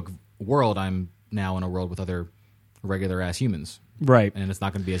storybook world. I'm now in a world with other regular ass humans. Right. And it's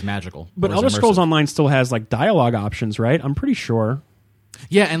not going to be as magical. But or as Elder Scrolls immersive. Online still has like dialogue options, right? I'm pretty sure.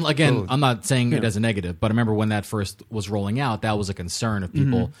 Yeah, and again, I'm not saying it as a negative, but I remember when that first was rolling out, that was a concern of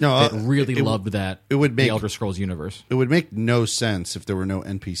people that really loved that it would make, the Elder Scrolls universe. It would make no sense if there were no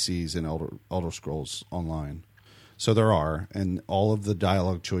NPCs in Elder Scrolls Online. So there are, and all of the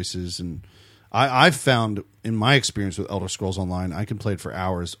dialogue choices, and I've found in my experience with Elder Scrolls Online, I can play it for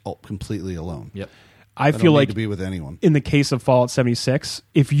hours completely alone. Yep. I don't feel need like to be with anyone. in the case of Fallout 76,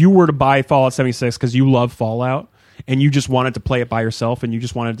 if you were to buy Fallout 76 because you love Fallout and you just wanted to play it by yourself and you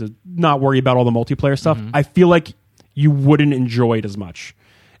just wanted to not worry about all the multiplayer stuff, I feel like you wouldn't enjoy it as much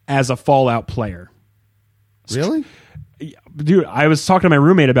as a Fallout player. Really? Dude, I was talking to my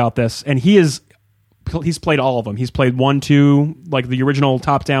roommate about this, and he's played all of them. He's played 1, 2, like the original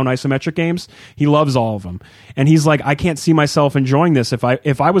top-down isometric games. He loves all of them. And he's like, I can't see myself enjoying this. If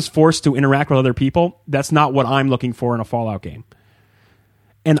I was forced to interact with other people, that's not what I'm looking for in a Fallout game.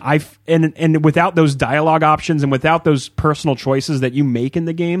 And and without those dialogue options and without those personal choices that you make in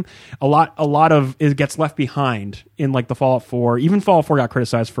the game, a lot of it gets left behind in like the Fallout 4. Even Fallout 4 got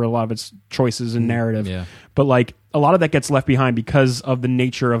criticized for a lot of its choices and narrative. Yeah. But like a lot of that gets left behind because of the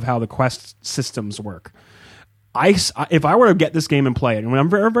nature of how the quest systems work. If I were to get this game and play it, and I'm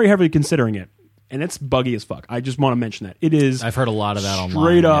very, very heavily considering it, and it's buggy as fuck. I just want to mention that. It is. I've heard a lot of that online.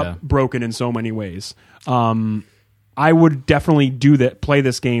 Straight up broken in so many ways. I would definitely play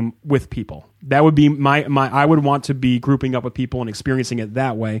this game with people. That would be my I would want to be grouping up with people and experiencing it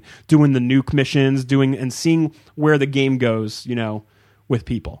that way, doing the nuke missions, and seeing where the game goes, with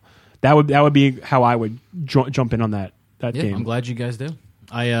people. That would be how I would jump in on that game. I'm glad you guys do. Is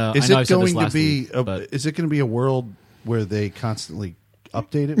I know it I said going this to last be? week, but Is it going to be a world where they constantly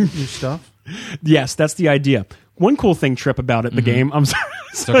update it with new stuff? Yes, that's the idea. One cool thing, Trip, about it, the game. I'm sorry.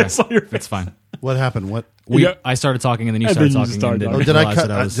 it's okay. I saw your face. It's fine. What happened? What? I started talking and then you And started then you talking. started and talking. didn't Did I realize cut?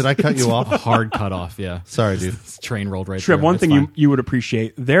 that I was Did I cut you off? hard cut off? Yeah. Sorry, dude. This train rolled right Trip, through. one It's thing fine. you would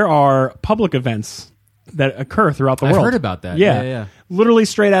appreciate, there are public events that occur throughout the I've world. heard about that. Yeah. Yeah. Literally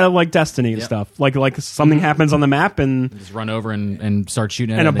straight out of like Destiny and Yep. stuff. Like something happens on the map and Just run over and start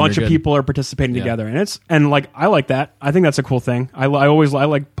shooting at and it, a then bunch you're of good. people are participating Yeah. together, and like I like that. I think that's a cool thing. I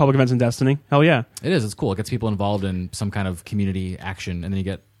like public events in Destiny. Hell yeah. It is. It's cool. It gets people involved in some kind of community action, and then you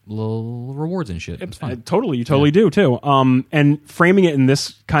get little rewards and shit. It's fun. You totally do too. And framing it in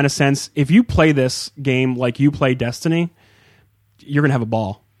this kind of sense, if you play this game like you play Destiny, you're gonna have a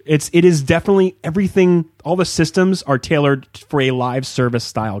ball. It is definitely everything. All the systems are tailored for a live service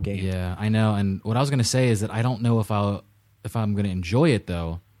style game. Yeah, I know. And what I was going to say is that I don't know if I'm going to enjoy it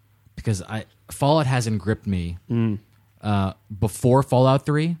though, because Fallout hasn't gripped me before Fallout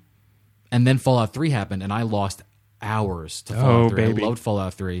 3, and then Fallout 3 happened, and I lost hours to Fallout 3. Baby. I loved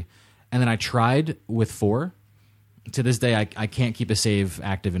Fallout 3, and then I tried with 4. To this day, I can't keep a save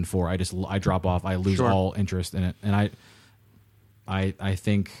active in 4. I drop off. I lose all interest in it, and I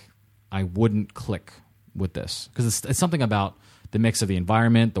think I wouldn't click with this because it's something about the mix of the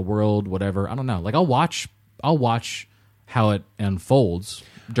environment, the world, whatever. I don't know. Like I'll watch how it unfolds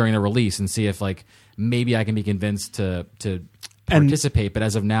during the release and see if like maybe I can be convinced to participate. But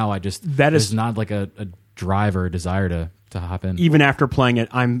as of now, there's not like a drive or a desire to hop in. Even after playing it,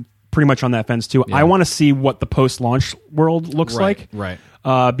 I'm pretty much on that fence too. Yeah. I want to see what the post-launch world looks like. Right.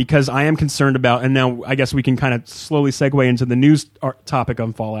 Because I am concerned about, and now I guess we can kind of slowly segue into the news topic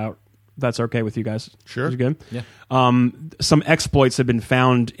on Fallout. That's okay with you guys? Sure. Is it good? Yeah. Some exploits have been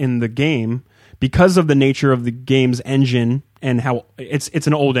found in the game because of the nature of the game's engine and how it's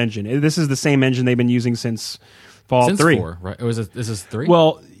an old engine. This is the same engine they've been using since Fallout Since 3. 4, right? This is 3?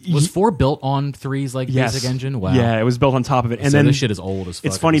 Well, was 4 built on 3's like yes. basic engine? Wow. Yeah, it was built on top of it. And so then this shit is old as fuck.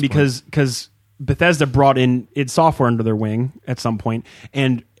 it's funny at this point. because Bethesda brought in id Software under their wing at some point,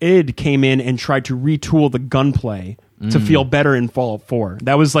 and id came in and tried to retool the gunplay to feel better in Fallout 4.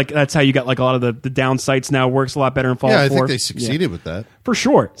 That's how you got like a lot of the down sites now works a lot better in Fallout 4. Yeah, I think they succeeded with that. For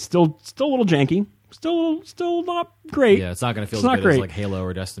sure. Still a little janky. Still not great. Yeah, it's not going to feel It's as not good great. as like Halo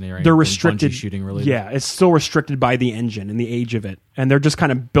or Destiny or anything. They're restricted. Bungie shooting related. Yeah, it's still restricted by the engine and the age of it. And they're just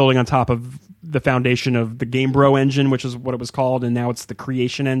kind of building on top of the foundation of the Game Bro engine, which is what it was called, and now it's the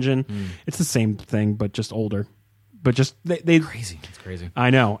Creation engine. It's the same thing, but just older. But just they Crazy. It's crazy.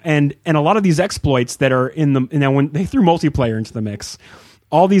 I know. And a lot of these exploits that are now when they threw multiplayer into the mix,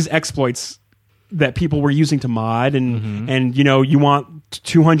 all these exploits that people were using to mod and you want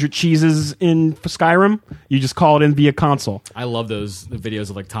 200 cheeses in Skyrim, you just call it in via console. I love the videos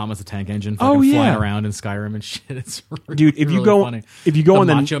of like Thomas the Tank Engine Oh, fucking yeah. flying around in Skyrim and shit. It's Dude, if really you go funny. the on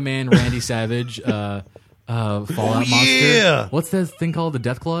the Macho Man Randy Savage Fallout monster. yeah. What's that thing called? The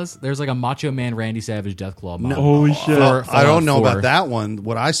Death Claws? There's like a Macho Man Randy Savage Death Claw mod. Holy shit. I don't know Fallout about that one.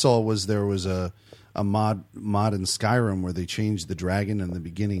 What I saw was there was a mod in Skyrim where they changed the dragon in the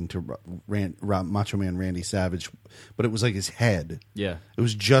beginning to Macho Man Randy Savage, but it was like his head. Yeah. It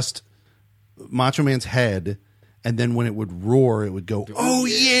was just Macho Man's head, and then when it would roar, it would go, "Oh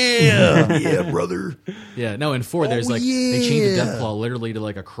yeah, yeah, brother." Yeah, no, in 4 there's like they changed the Death Claw literally to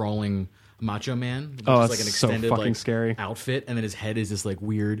like a crawling Macho Man. Which Oh, is that's like an so extended fucking like scary. outfit, and then his head is this like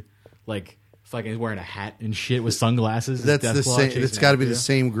weird like fucking he's wearing a hat and shit with sunglasses. That's Death the Claw same. chasing It's got to be after the you.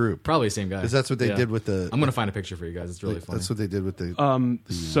 same group. Probably the same guy. Because that's what they Yeah. did with the. I'm gonna find a picture for you guys. It's really funny. That's what they did with the.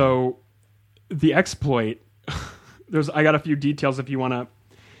 So the exploit I got a few details if you want to.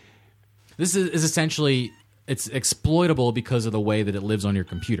 This is essentially it's exploitable because of the way that it lives on your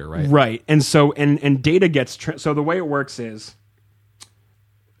computer, right? Right. And so and data gets so the way it works is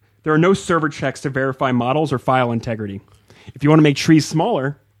there are no server checks to verify models or file integrity. If you want to make trees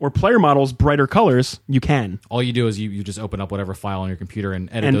smaller or player models brighter colors, you can. All you do is you just open up whatever file on your computer and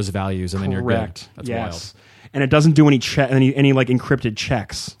edit those values, and then you're good. Correct. That's yes. wild. And it doesn't do any like encrypted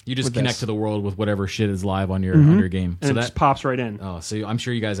checks. You just with connect this. to the world with whatever shit is live on your on your game. and So it that just pops right in. so I'm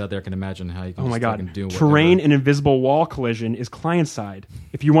sure you guys out there can imagine how you can Oh my just fucking god! do Terrain whatever. and invisible wall collision is client side.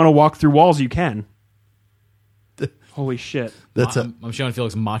 If you want to walk through walls, you can. Holy shit! That's I'm showing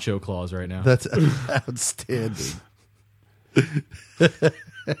Felix macho claws right now. that's outstanding.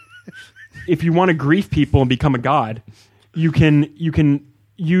 If you want to grief people and become a god, you can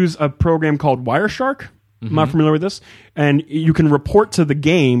use a program called Wireshark. I'm not familiar with this, and you can report to the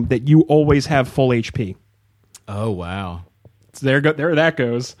game that you always have full HP. Oh wow. So there that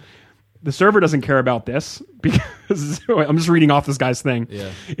goes. The server doesn't care about this because I'm just reading off this guy's thing. Yeah.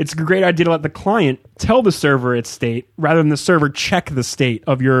 It's a great idea to let the client tell the server its state rather than the server check the state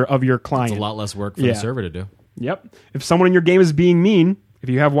of your client. It's a lot less work for Yeah. the server to do. Yep. If someone in your game is being mean, if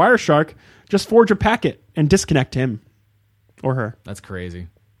you have Wireshark, just forge a packet and disconnect him or her. That's crazy.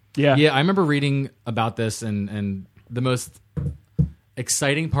 Yeah. Yeah, I remember reading about this, and the most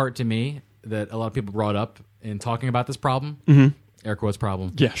exciting part to me that a lot of people brought up in talking about this problem, air quotes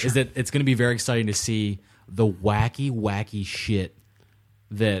problem, Yeah, sure. is that it's going to be very exciting to see the wacky shit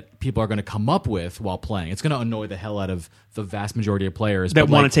that people are going to come up with while playing. It's going to annoy the hell out of the vast majority of players That but,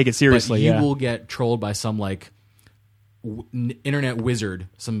 wanna like, take it seriously, But you yeah. will get trolled by some like internet wizard,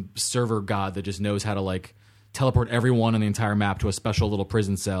 some server god that just knows how to like teleport everyone on the entire map to a special little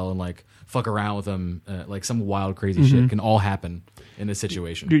prison cell and like fuck around with them. Like some wild crazy shit can all happen in this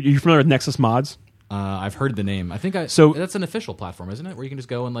situation. Dude, you familiar with Nexus Mods? I've heard the name. I think So- that's an official platform, isn't it? Where you can just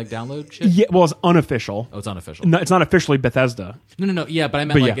go and like download shit. Yeah, well, it's unofficial. Oh, it's unofficial. No, it's not officially Bethesda. No. Yeah, but I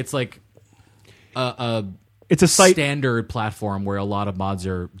meant But like yeah. it's like a It's a site. standard platform where a lot of mods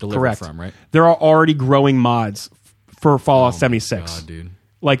are delivered Correct. from, right? There are already growing mods for Fallout Oh my 76. God, dude.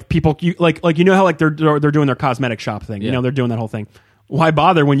 Like people, like you know how like they're doing their cosmetic shop thing. You Yeah. know they're doing that whole thing. Why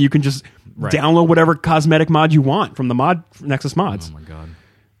bother when you can just Right. download whatever cosmetic mod you want from the mod Nexus Mods? Oh my god.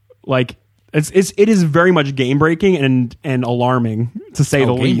 Like it is very much game breaking and alarming to say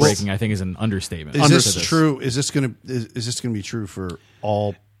the Game least. breaking, I think, is an understatement. Is Under this to true? Is this going to be true for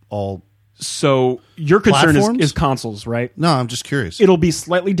all? So your concern Platforms? is consoles, right? No, I'm just curious. It'll be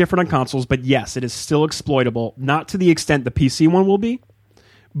slightly different on consoles, but yes, it is still exploitable. Not to the extent the PC one will be,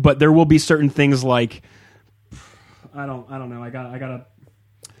 but there will be certain things like I don't know. I gotta.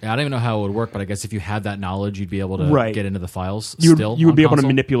 Yeah, I don't even know how it would work, but I guess if you had that knowledge, you'd be able to Right. get into the files. You still would on be able to console.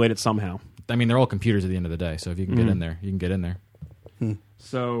 manipulate it somehow. I mean, they're all computers at the end of the day, so if you can get in there, you can get in there.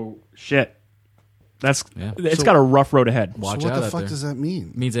 So shit. Yeah. It's got a rough road ahead. Watch so what out the out fuck there. does that mean?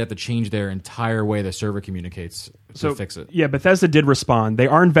 It means they have to change their entire way the server communicates to fix it. Yeah, Bethesda did respond. They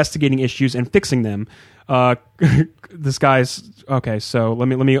are investigating issues and fixing them. This guy's okay. So let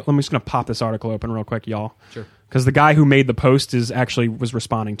me. I'm just gonna pop this article open real quick, y'all. Sure. because the guy who made the post was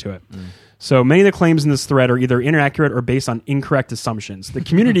responding to it. So many of the claims in this thread are either inaccurate or based on incorrect assumptions. The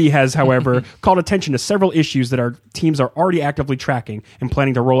community has, however, called attention to several issues that our teams are already actively tracking and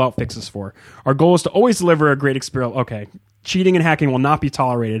planning to roll out fixes for. Our goal is to always deliver a great experience. Okay. Cheating and hacking will not be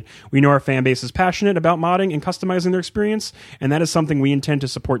tolerated. We know our fan base is passionate about modding and customizing their experience, and that is something we intend to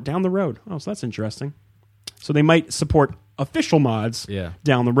support down the road. Oh, so that's interesting. So they might support official mods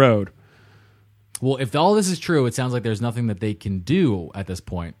down the road. Well, if all this is true, it sounds like there's nothing that they can do at this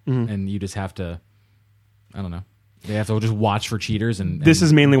point, and you just have to, I don't know, they have to just watch for cheaters. And this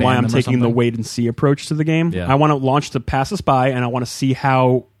is mainly why ban I'm them or taking the something. wait and see approach to the game. Yeah. I want to launch to pass us by, and I want to see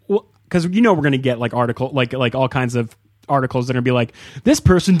how, because we're going to get like like all kinds of articles that are going to be like, this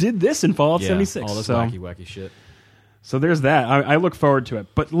person did this in Fallout 76. All this so, wacky shit. So there's that. I look forward to it.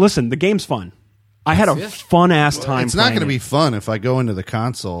 But listen, the game's fun. I had a fun ass time. It's not going to be fun if I go into the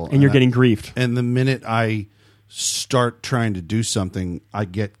console and you're getting griefed. And the minute I start trying to do something, I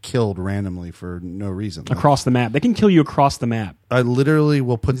get killed randomly for no reason. Across the map. They can kill you across the map. I literally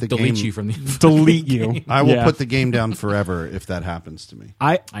will put the Delete game... you from the delete you. I will put the game down forever if that happens to me.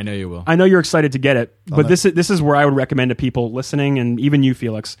 I know you will. I know you're excited to get it, but this is where I would recommend to people listening, and even you,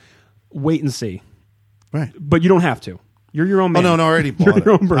 Felix, wait and see. Right. But you don't have to. You're your own man. Oh, no, I already bought it.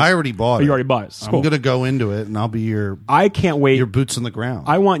 your own person. I already bought it. You already bought it. I'm Cool. going to go into it, and I'll be your I can't wait. boots on the ground.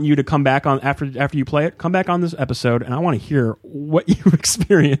 I want you to come back on after you play it. Come back on this episode, and I want to hear what you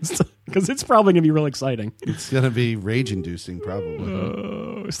experienced because it's probably going to be real exciting. It's going to be rage-inducing,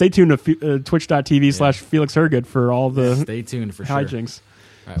 probably. Stay tuned to twitch.tv/Felix Hergood for all the Stay tuned for sure. hijinks.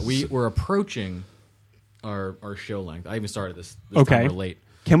 All right, we're approaching our show length. I even started this Okay. time we're late.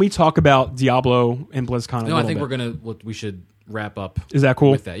 Can we talk about Diablo and BlizzCon? No, I think we should wrap up. Is that cool?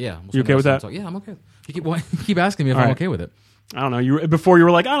 With that? Yeah. You okay with that? Yeah, I'm okay. You keep asking me if All I'm right. okay with it. I don't know. Before you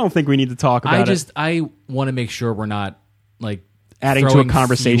were like, I don't think we need to talk about it. I want to make sure we're not like Adding to a throwing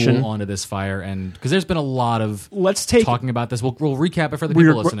conversation fuel onto this fire, and because there's been a lot of Let's take. talking about this. We'll recap it for the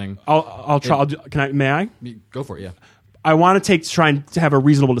people listening. I'll try. May I? Go for it. Yeah. I want to try and to have a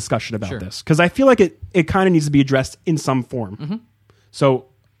reasonable discussion about this because I feel like it kind of needs to be addressed in some form. Mm-hmm. So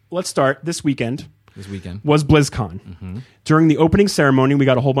let's start this weekend. This weekend Was BlizzCon. Mm-hmm. During the opening ceremony, we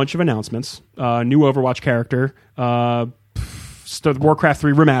got a whole bunch of announcements. New Overwatch character, Warcraft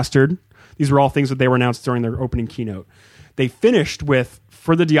 3 Remastered. These were all things that they were announced during their opening keynote. They finished with,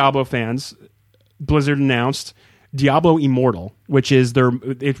 for the Diablo fans, Blizzard announced Diablo Immortal, which is going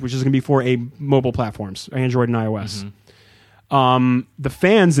to be for mobile platforms, Android and iOS. The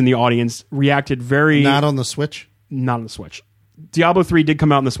fans in the audience reacted very... Not on the Switch? Not on the Switch. Diablo 3 did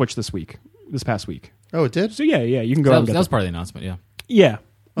come out on the Switch this past week. Oh, it did? So yeah, you can go that, out and get that was that. part of the announcement. Yeah. Yeah.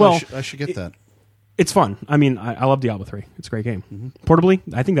 Oh, Well, I should get that. it's fun. I mean, I love Diablo 3. It's a great game. Portably,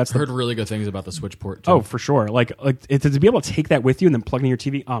 I think that's I heard really good things about the Switch port. Too. Oh, for sure. To be able to take that with you and then plug in your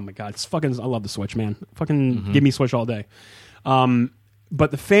TV. Oh my god, it's fucking. I love the Switch, man. Fucking give me Switch all day.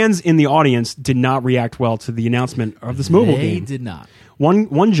 But the fans in the audience did not react well to the announcement of this mobile they game. did not.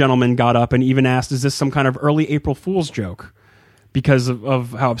 One gentleman got up and even asked, "Is this some kind of early April Fool's joke?" Because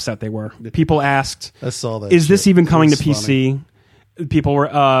of how upset they were. People asked, I saw that. "Is this shit. even coming It to was PC?" funny. People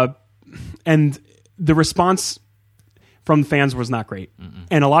were, and the response from fans was not great,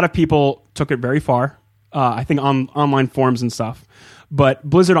 and a lot of people took it very far. I think on online forums and stuff. But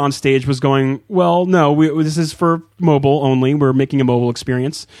Blizzard on stage was going, "Well, no, this is for mobile only. We're making a mobile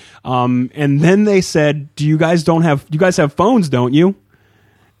experience." And then they said, "You guys have phones, don't you?"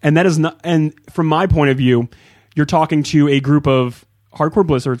 And that is not. And from my point of view, you're talking to a group of hardcore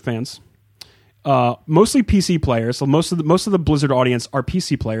Blizzard fans, mostly PC players. So most of the Blizzard audience are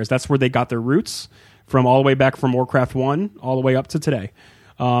PC players. That's where they got their roots from, all the way back from Warcraft 1 all the way up to today.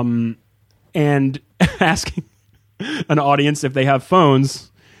 And asking an audience if they have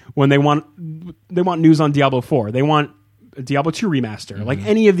phones when they want news on Diablo 4. They want a Diablo 2 remaster. Like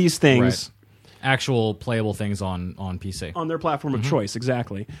any of these things. Right. Actual playable things on PC. On their platform of choice,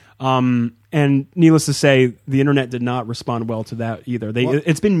 exactly. And needless to say, the internet did not respond well to that either.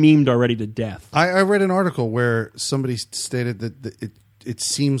 It's been memed already to death. I read an article where somebody stated that it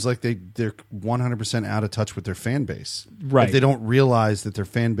seems like they're 100% out of touch with their fan base. Right. Like they don't realize that their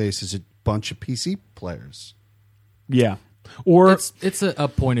fan base is a bunch of PC players. Yeah. Or It's a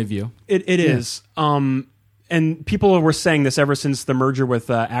point of view. it is. And people were saying this ever since the merger with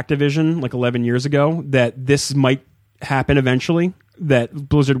Activision, like 11 years ago, that this might happen eventually, that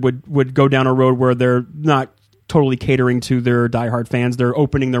Blizzard would go down a road where they're not totally catering to their diehard fans. They're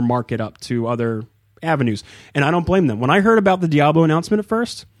opening their market up to other avenues. And I don't blame them. When I heard about the Diablo announcement at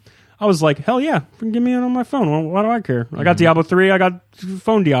first, I was like, hell yeah, give me it on my phone. Why do I care? I got Diablo 3, I got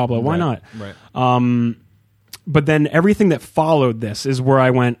phone Diablo. Why not? Right. but then everything that followed this is where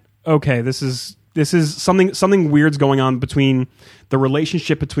I went, okay, this is something weird's going on between the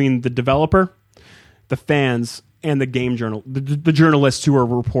relationship between the developer, the fans, and the game the journalists who are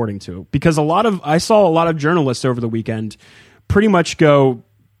reporting to. Because I saw a lot of journalists over the weekend pretty much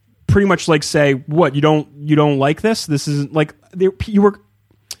like say, what, you don't like this? This isn't like people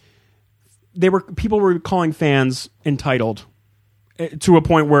were calling fans entitled to a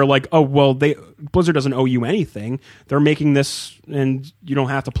point where, like, oh, well, Blizzard doesn't owe you anything. They're making this, and you don't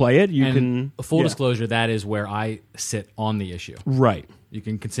have to play it. You can full disclosure. That is where I sit on the issue. Right. You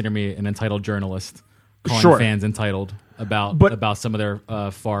can consider me an entitled journalist, calling fans entitled about some of their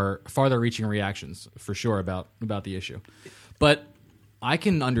farther reaching reactions, for sure, about the issue. But I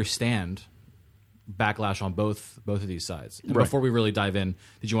can understand backlash on both of these sides. And before we really dive in,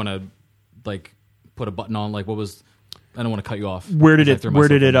 did you want to like put a button on, like, what was? I don't want to cut you off. Where did it? You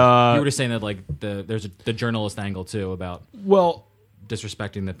were just saying that, like, there's the journalist angle too, about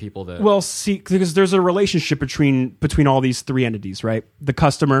disrespecting the people that. See, because there's a relationship between all these three entities, right? The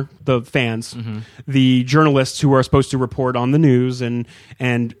customer, the fans, the journalists who are supposed to report on the news, and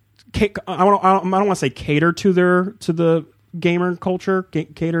I don't want to say cater to the gamer culture,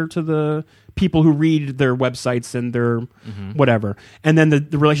 cater to the people who read their websites and their whatever, and then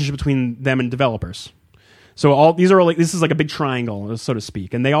the relationship between them and developers. So this is like a big triangle, so to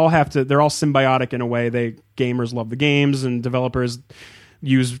speak, and they're all symbiotic in a way. Gamers love the games, and developers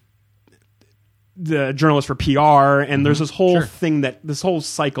use the journalists for PR, and there's this whole thing this whole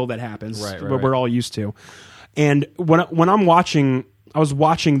cycle that happens, what we're all used to. And when I was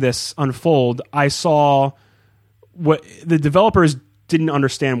watching this unfold, I saw what the developers didn't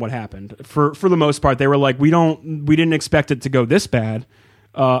understand what happened. For the most part, they were like, we didn't expect it to go this bad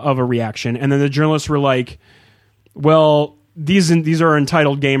of a reaction. And then the journalists were like, well, these are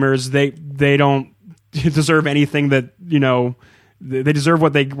entitled gamers. They don't deserve anything that, they deserve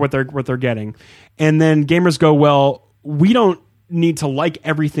what they're getting. And then gamers go, well, we don't need to like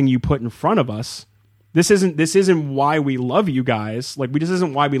everything you put in front of us. This isn't why we love you guys. Like, this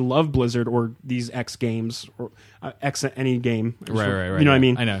isn't why we love Blizzard or these X games or X any game. Right. You know what I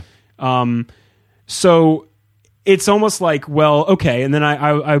mean? I know. So it's almost like, well, okay. And then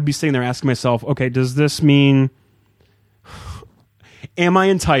I would be sitting there asking myself, okay, does this mean, am I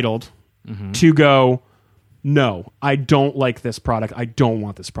entitled to go, no, I don't like this product. I don't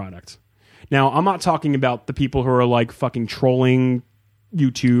want this product. Now, I'm not talking about the people who are like fucking trolling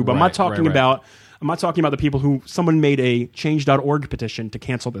YouTube. I'm not talking about the people who someone made a change.org petition to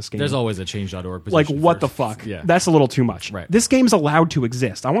cancel this game. There's always a change.org petition. Like, what the fuck? Yeah. That's a little too much. Right. This game's allowed to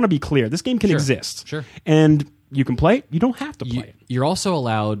exist. I want to be clear. This game can exist. Sure. And you can play it. You don't have to play it. You're also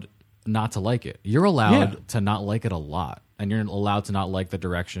allowed not to like it. You're allowed to not like it a lot. And you're allowed to not like the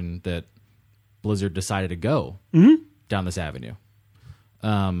direction that Blizzard decided to go down this avenue.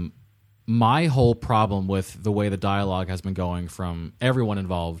 My whole problem with the way the dialogue has been going from everyone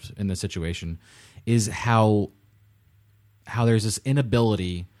involved in this situation is how there's this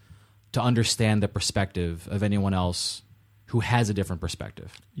inability to understand the perspective of anyone else who has a different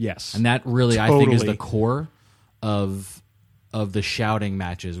perspective. Yes. And that really, I think, is the core of the shouting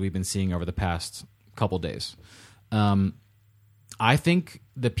matches we've been seeing over the past couple days. I think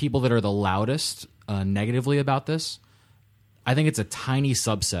the people that are the loudest negatively about this, I think it's a tiny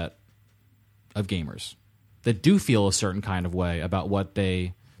subset of gamers that do feel a certain kind of way about what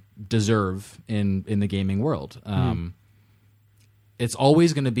they deserve in the gaming world. It's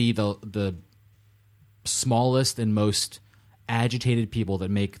always going to be the smallest and most agitated people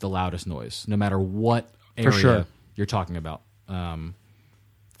that make the loudest noise, no matter what area you're talking about.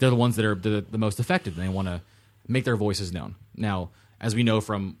 They're the ones that are the most affected, and they want to make their voices known. Now, as we know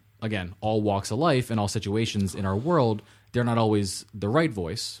from, again, all walks of life and all situations in our world, they're not always the right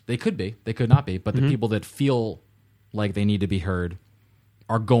voice. They could be, they could not be, but the people that feel like they need to be heard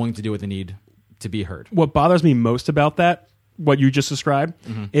are going to do what they need to be heard. What bothers me most about that, what you just described,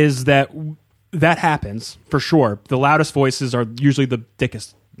 is that happens for sure. The loudest voices are usually the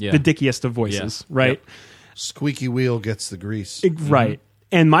dickiest of voices, right? Yep. Squeaky wheel gets the grease. Right.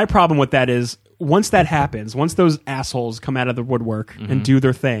 And my problem with that is, once that happens, once those assholes come out of the woodwork and do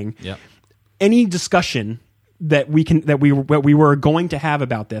their thing, any discussion that we were going to have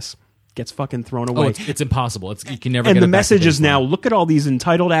about this gets fucking thrown away. Oh, it's impossible. You can never. And get the it back message to is now: look at all these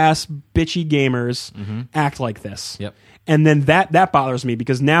entitled ass bitchy gamers act like this. Yep. And then that bothers me,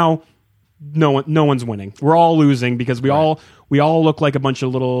 because now no one's winning. We're all losing because we all look like a bunch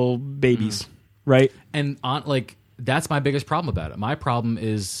of little babies, right? And that's my biggest problem about it. My problem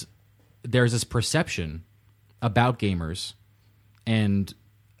is there's this perception about gamers, and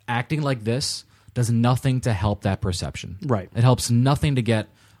acting like this does nothing to help that perception. Right. It helps nothing to get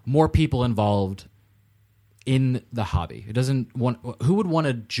more people involved in the hobby. It doesn't want. Who would want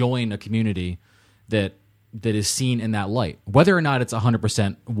to join a community that is seen in that light, whether or not it's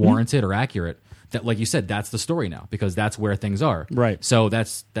 100% warranted or accurate? That, like you said, that's the story now, because that's where things are. Right. So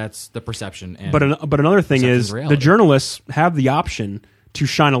that's the perception. And But another thing is the reality. journalists have the option to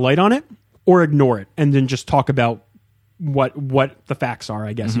shine a light on it or ignore it, and then just talk about what the facts are,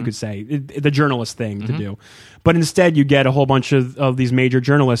 I guess you could say. The journalist thing to do. But instead you get a whole bunch of these major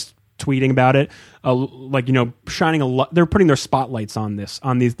journalists tweeting about it, shining a light. They're putting their spotlights on this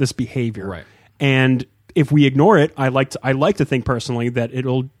this behavior. Right. And if we ignore it, I like to think personally that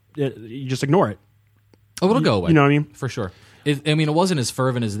you just ignore it. Oh, it'll go away. You know what I mean? For sure. It wasn't as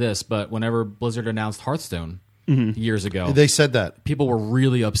fervent as this, but whenever Blizzard announced Hearthstone years ago, They said that. people were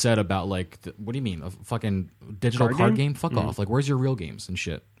really upset about, like, what do you mean, a fucking digital card game? Fuck off! Like, where's your real games and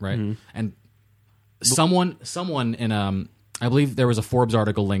shit, right? And someone in I believe there was a Forbes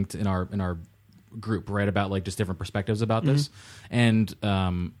article linked in our group, right, about like just different perspectives about this, and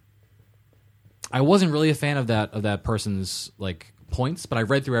I wasn't really a fan of that person's like points, but I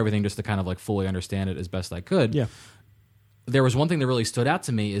read through everything just to kind of like fully understand it as best I could. Yeah. There was one thing that really stood out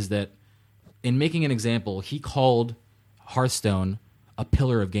to me, is that in making an example, he called Hearthstone a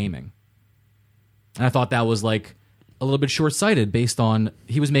pillar of gaming. And I thought that was like a little bit short-sighted, based on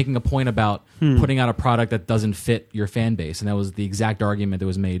he was making a point about putting out a product that doesn't fit your fan base, and that was the exact argument that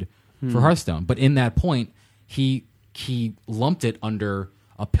was made for Hearthstone. But in that point, he lumped it under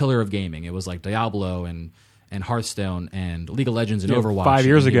a pillar of gaming. It was like Diablo and Hearthstone and League of Legends and Overwatch. 5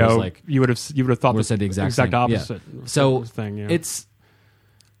 years And he was ago, like, you would have thought would have said the exact same. opposite. Yeah. So thing. Yeah. it's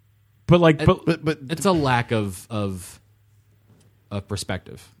but it's a lack of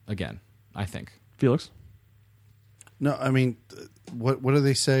perspective again, I think. Felix. No, I mean, what do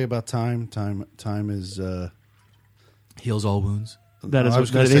they say about time? Time is Heals all wounds. That is I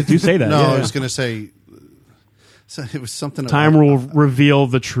was what gonna they do say that. No, yeah. I was going to say. So it was something. Time will reveal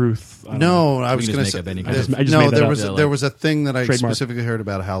the truth. I don't know. No, I was can going just to make say. up any kind of- I just made that there up. was Yeah, there like- was a thing that I Trademark. specifically heard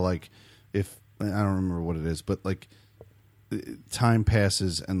about how, like, if I don't remember what it is, but like time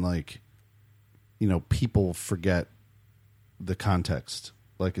passes and, like, people forget the context.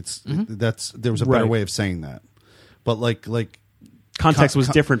 Like there was a better Right. way of saying that, but like Context was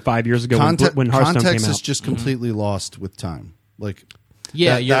different 5 years ago when Hearthstone context came is out. just completely lost with time. Like,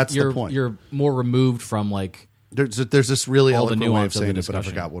 Yeah, that's you're the point. You're more removed from like There's this really all the eloquent way of nuance of the saying it, but I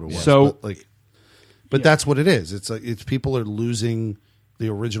discussion. forgot what it was. So- but that's what it is. It's like people are losing the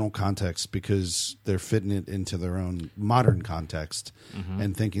original context because they're fitting it into their own modern context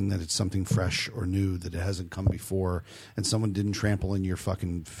and thinking that it's something fresh or new that it hasn't come before, and someone didn't trample in your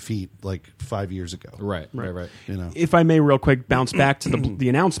fucking feet like 5 years ago. right. If I may, real quick, bounce back to the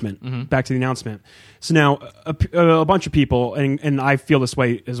announcement. Back to the announcement. So now, a bunch of people, and I feel this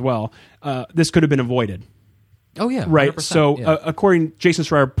way as well. This could have been avoided. Oh yeah, Right. 100%, So, yeah. according, Jason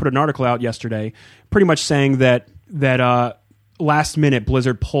Schreier put an article out yesterday, pretty much saying that last minute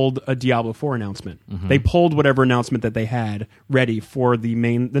Blizzard pulled a Diablo 4 announcement. They pulled whatever announcement that they had ready for the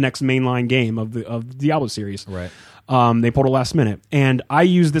next mainline game of the Diablo series. Right. They pulled it last minute, and I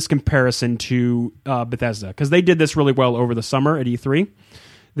use this comparison to Bethesda, because they did this really well over the summer at E3.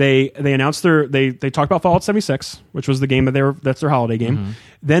 They announced they talked about Fallout 76, which was the game that's their holiday game.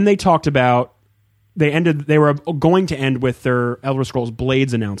 Then they talked about they were going to end with their Elder Scrolls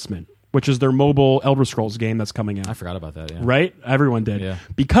Blades announcement, which is their mobile Elder Scrolls game that's coming out. I forgot about that. Yeah. Right? Everyone did. Yeah.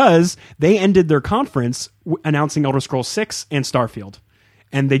 Because they ended their conference announcing Elder Scrolls 6 and Starfield.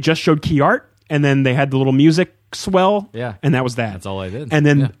 And they just showed key art, and then they had the little music swell, Yeah. and that was that. That's all I did. And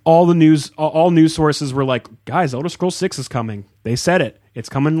then Yeah. all news sources were like, guys, Elder Scrolls 6 is coming. They said it. It's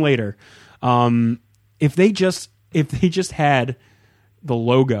coming later. If they just had the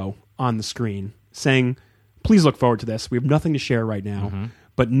logo on the screen saying, please look forward to this. We have nothing to share right now.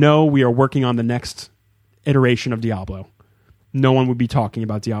 But no, we are working on the next iteration of Diablo. No one would be talking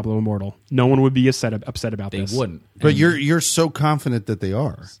about Diablo Immortal. No one would be upset about They this. wouldn't. But And you're so confident that they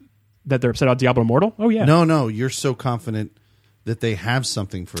are. That they're upset about Diablo Immortal? Oh, yeah. No, you're so confident that they have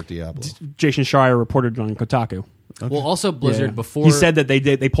something for Diablo. Jason Schreier reported it on Kotaku. well, also Blizzard Yeah. before He said that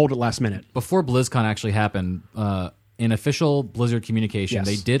they pulled it last minute. before BlizzCon actually happened, in official Blizzard communication, Yes.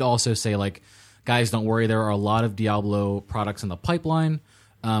 they did also say, like, guys, don't worry, there are a lot of Diablo products in the pipeline.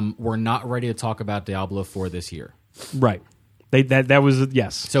 We're not ready to talk about Diablo 4 this year. Right. That was,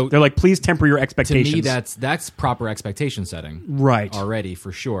 yes. So they're like, please temper your To expectations. me, that's proper expectation setting. Right. Already,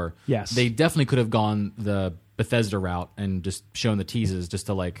 for sure. Yes. They definitely could have gone the Bethesda route and just shown the teases just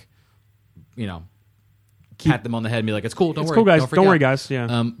to, like, pat them on the head and be like, it's cool, don't It's worry. cool, guys. freak Don't worry, out. guys.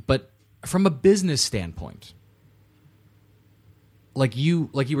 Yeah. But from a business standpoint, like you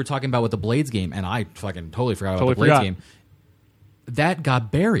were talking about with the Blades game, and I fucking totally forgot about the Blades game. That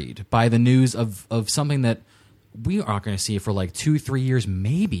got buried by the news of something that we aren't going to see for like 2-3 years,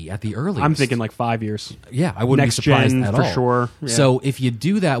 maybe at the earliest. I'm thinking like 5 years. Yeah, I wouldn't be surprised gen, at for all. sure. Yeah. So if you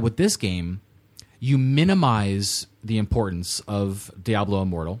do that with this game, you minimize the importance of Diablo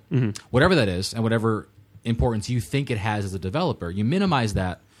Immortal, whatever that is, and whatever importance you think it has as a developer. You minimize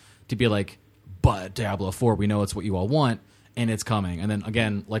that to be like, but Diablo 4, we know it's what you all want, and it's coming. And then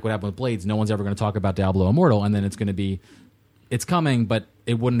again, like what happened with Blades, no one's ever going to talk about Diablo Immortal, and then it's going to be, it's coming, but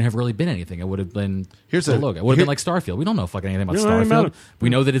it wouldn't have really been anything. It would have been the logo. It would have been like Starfield. We don't know fucking anything about Starfield. We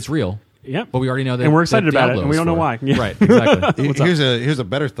know that it's real. Yep. But we already know that, and we're excited about it, Diablo and we don't know why. Yeah. Right, exactly. Here's a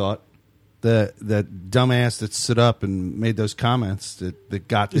better thought. That dumbass that stood up and made those comments that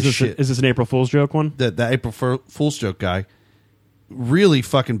got this shit. Is this an April Fool's joke one? The April Fool's joke guy really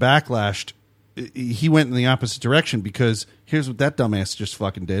fucking backlashed. He went in the opposite direction because here's what that dumbass just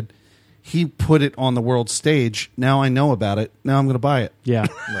fucking did. He put it on the world stage. Now I know about it. Now I'm going to buy it. Yeah.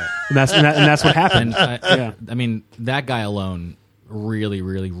 Right. And that's what happened. I mean, that guy alone really,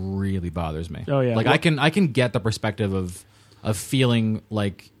 really, really bothers me. Oh yeah. Like I can get the perspective of feeling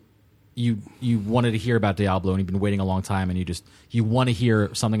like you wanted to hear about Diablo and you've been waiting a long time and you want to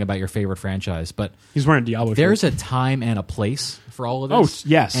hear something about your favorite franchise, but he's wearing a Diablo. There's a time and a place for all of this. Oh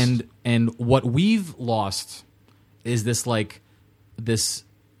yes. And what we've lost is this what's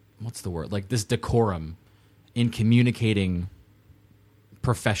the word? Like this decorum in communicating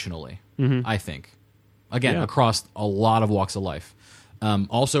professionally, I think. Again, across a lot of walks of life.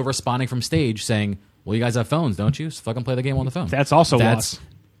 Also responding from stage saying, well, you guys have phones, don't you? So fucking play the game on the phone. That's also lost.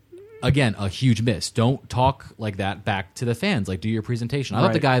 Again, a huge miss. Don't talk like that back to the fans. Like, do your presentation. I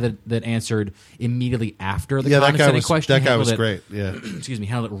thought the guy that answered immediately after the condescending question. That guy was great. Yeah, excuse me,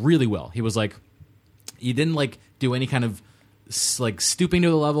 handled it really well. He was like, he didn't like do any kind of like stooping to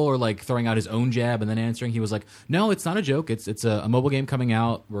the level or like throwing out his own jab and then answering. He was like, no, it's not a joke. It's a mobile game coming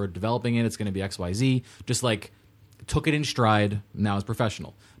out. We're developing it. It's going to be XYZ. Just like took it in stride. Now it's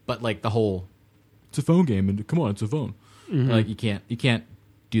professional. But like the whole, it's a phone game and come on, it's a phone. Like you can't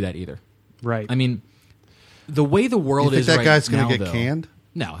do that either. Right. I mean, the way the world is that right guy's now, going to get canned?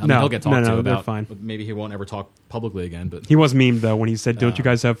 No, I mean, he'll get talked to about. Fine. Maybe he won't ever talk publicly again. But he was memed though when he said, "Don't you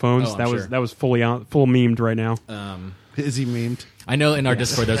guys have phones?" That was full memed right now. Is he memed? I know in our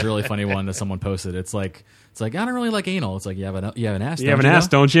Discord there's a really funny one that someone posted. It's like I don't really like anal. It's like you have an ass. You have an ass,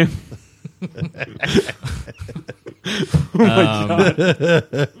 don't you? Oh my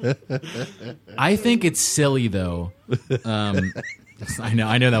God. I think it's silly though. I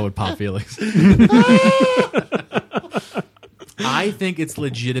know that would pop Felix. I think it's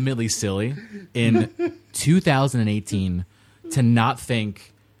legitimately silly in 2018 to not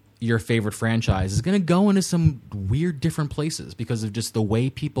think your favorite franchise is going to go into some weird different places because of just the way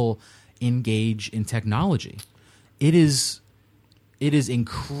people engage in technology. It is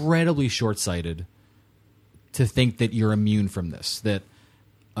incredibly short-sighted to think that you're immune from this, that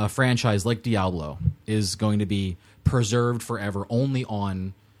a franchise like Diablo is going to be preserved forever only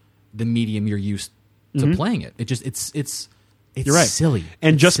on the medium you're used to playing it. It's you're right. Silly.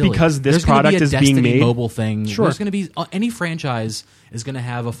 And it's just silly. because this There's product be a is Destiny being made, mobile thing. Sure. There's going to be any franchise is going to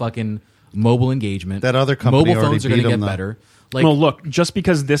have a fucking mobile engagement. That other company mobile phones are already going to beat get them, better. Like, well, look, just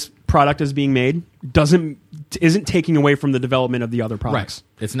because this product is being made isn't taking away from the development of the other products.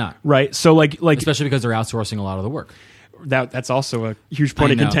 right. It's not. Right. So like Especially because they're outsourcing a lot of the work. that's also a huge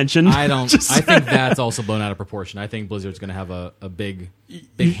point I of know. contention. I don't. I think that's also blown out of proportion. I think Blizzard's going to have a big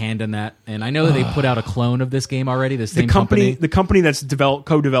hand in that. And I know that they put out a clone of this game already. The same company. The company that's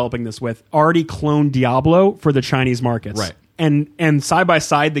co-developing this with already cloned Diablo for the Chinese markets. Right. And side by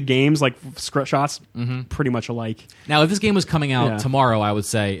side, the games like screenshots pretty much alike. Now, if this game was coming out Yeah. tomorrow, I would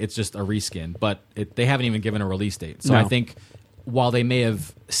say it's just a reskin. But they haven't even given a release date. So No. I think while they may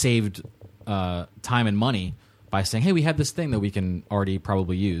have saved time and money by saying, "Hey, we have this thing that we can already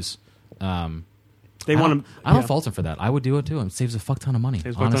probably use," They want to. I don't fault them for that. I would do it too. It saves a fuck ton of money.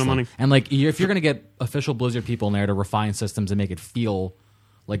 Saves a fuck ton of honestly. money. And like, if you're going to get official Blizzard people in there to refine systems and make it feel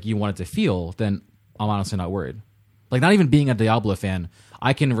like you want it to feel, then I'm honestly not worried. Like, not even being a Diablo fan,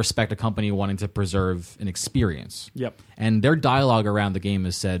 I can respect a company wanting to preserve an experience. Yep. And their dialogue around the game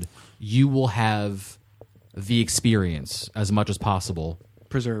has said, you will have the experience as much as possible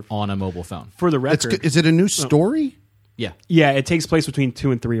preserve on a mobile phone. for the record. Is it a new story? Yeah. Yeah, it takes place between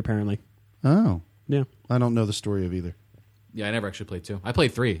 2 and 3 apparently. Oh, Yeah. I don't know the story of either. Yeah, I never actually played 2. I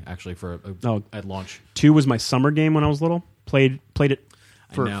played 3, actually, Oh. at launch. 2 was my summer game when I was little. Played it.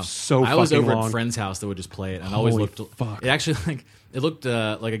 for I know. so I was fucking over long. at a friend's house that would just play it, and it always Holy looked. fuck. It actually looked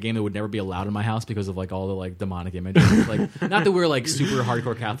like a game that would never be allowed in my house because of like all the like demonic images. Like, not that we were like super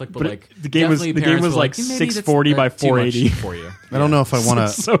hardcore Catholic, but like the game was definitely parents were like "Maybe that's 640 by too much 480 for you. I don't know if I want to.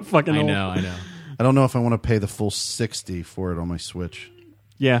 so fucking I old. know. I don't know if I want to pay the full $60 for it on my Switch.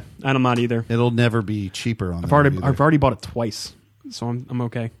 Yeah, I'm not either. It'll never be cheaper on. I've already bought it twice, so I'm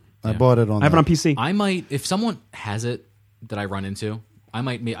okay. I bought it on. I have it on PC. I might, if someone has it that I run into, I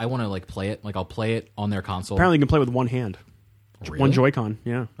want to like play it. Like I'll play it on their console. Apparently, you can play with one hand, Really? one Joy-Con.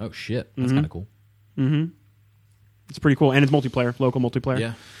 Yeah, Oh shit, that's kind of cool. it's pretty cool, and it's multiplayer, local multiplayer.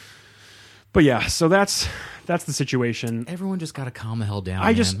 Yeah. But yeah, so that's the situation. Everyone just got to calm the hell down.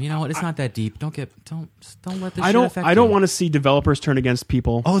 I just- you know what? It's not that deep. Don't let this. I don't want to see developers turn against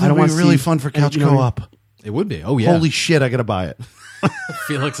people. Oh, I that don't would be wanna really see- fun for and, couch you know what I mean? co-op. It would be. Oh yeah. Holy shit! I gotta buy it.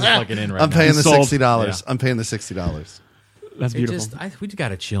 Felix is fucking in right I'm now. paying the Sold. $60. Yeah. I'm paying the $60. That's It beautiful. we just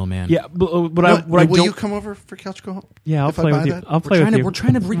gotta chill, man. Yeah, but I Will don't. you come over for couch co-op? Yeah, I'll if I play buy with you. that? I'll play with you. We're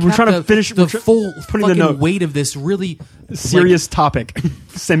trying to recap We're trying to finish the we're full putting the fucking note. weight of this really Serious topic,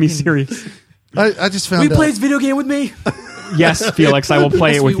 semi-serious. I just found Will you out. play this video game with me? Yes, Felix, I will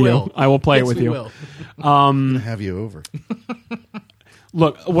play Yes, it with we you. will. I will play Yes, it with we you. will. to have you over.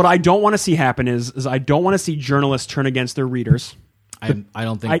 Look, what I don't want to see happen is I don't want to see journalists turn against their readers. I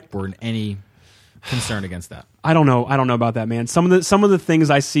don't think we're in any concern against that. I don't know about that, man. Some of the things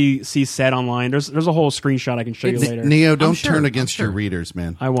I see said online. There's a whole screenshot I can show you It's- later. Neo, don't sure, turn I'm against your sure. readers,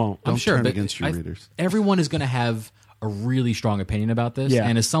 man. I won't. I'm Don't sure, turn but against your readers. Everyone is going to have a really strong opinion about this. Yeah.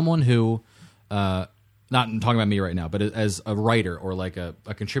 And as someone who, not talking about me right now, but as a writer or like a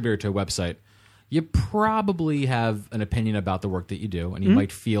contributor to a website, you probably have an opinion about the work that you do, and you might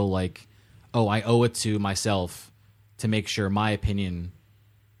feel like, oh, I owe it to myself to make sure my opinion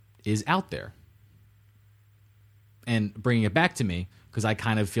is out there. And bringing it back to me, because I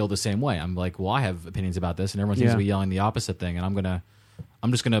kind of feel the same way. I'm like, well, I have opinions about this, and everyone seems Yeah. to be yelling the opposite thing, and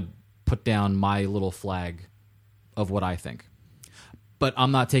I'm just gonna put down my little flag of what I think. But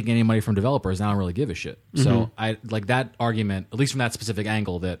I'm not taking any money from developers, and I don't really give a shit. So I like that argument, at least from that specific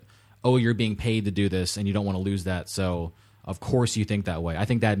angle, that oh, you're being paid to do this, and you don't want to lose that, so of course you think that way. I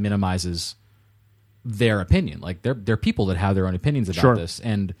think that minimizes their opinion. Like they're people that have their own opinions about Sure. this,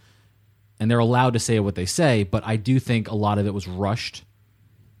 and they're allowed to say what they say. But I do think a lot of it was rushed.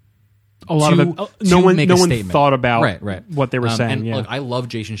 A lot to- of it. to No one make a statement. thought about right. what they were saying. And Yeah. look, I love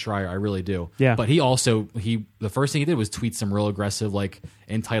Jason Schreier, I really do. Yeah. But he also the first thing he did was tweet some real aggressive like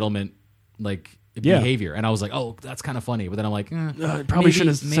entitlement like Yeah. behavior, and I was like, oh, that's kind of funny. But then I'm like, probably maybe- shouldn't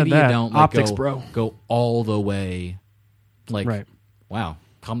have said maybe that. You don't like, Optics, go, bro. Go all the way, like, Right. wow,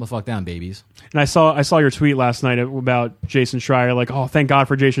 calm the fuck down, babies. And I saw your tweet last night about Jason Schreier. Like, oh, thank God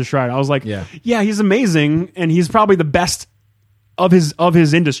for Jason Schreier. I was like, Yeah. he's amazing, and he's probably the best of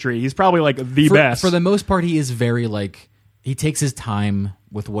his industry. He's probably like the best For the most part, he is very like he takes his time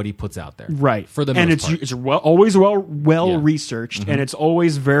with what he puts out there. right. For the and most it's part. always well Yeah. Mm-hmm. researched, and it's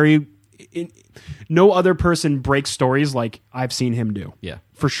always very. No other person breaks stories like I've seen him do. Yeah.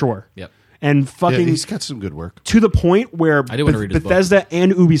 for sure. Yep. And Yeah, fucking he's got some good work. to the point where I do want to read his book. Bethesda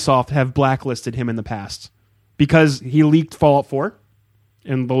and Ubisoft have blacklisted him in the past because he leaked Fallout 4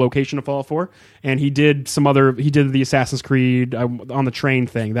 and the location of Fallout 4, and he did the Assassin's Creed on the train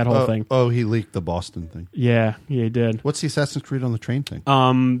thing, that whole thing. Oh, he leaked the Boston thing. Yeah, he did. What's the Assassin's Creed on the train thing?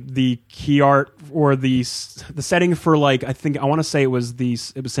 The key art or the setting for like I want to say it was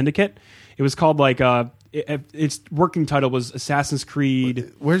Syndicate. It was called like its working title was Assassin's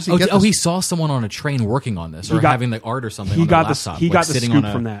Creed. Where does he Oh, get this? he saw someone on a train working on this, or He got- having like art or something. he on got their the- laptop, he like got the sitting scoop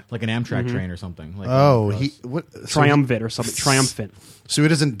on from that. like an Amtrak train or something. Like Oh, across. Triumvirate or something. Triumphant. So he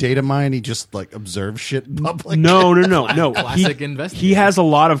doesn't data mine. He just like observes shit in public. No. Classic He investigator. has a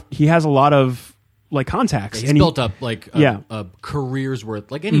lot of like contacts. He's and built up like Yeah. a career's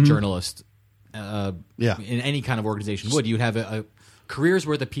worth, like any journalist, Yeah. in any kind of organization would. You'd have a career's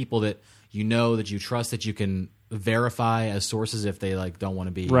worth of people that you know, that you trust, that you can verify as sources if they like don't want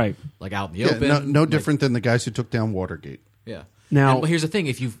to be Right. like out in the Yeah, open. no Like, different than the guys who took down Watergate. Yeah. Now- And here's the thing: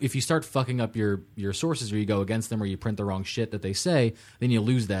 if you start fucking up your sources, or you go against them, or you print the wrong shit that they say, then you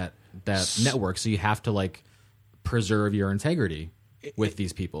lose that network. So you have to like preserve your integrity with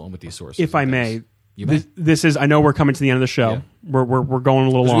these people and with these sources. if I because- may, You may. this is. I know we're coming to the end of the show. Yeah. We're going a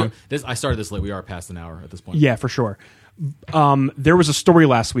little long. I started this late. We are past an hour at this point. Yeah, for sure. There was a story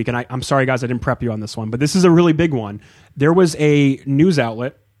last week, and I'm sorry, guys, I didn't prep you on this one, but this is a really big one. There was a news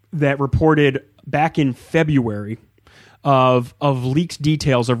outlet that reported back in February of leaked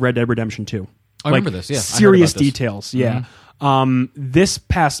details of Red Dead Redemption 2. I remember this, yeah. I heard Serious about this. details, yeah. This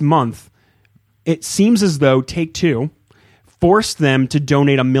past month, it seems as though Take-Two forced them to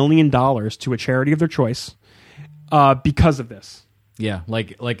donate $1 million to a charity of their choice because of this. Yeah,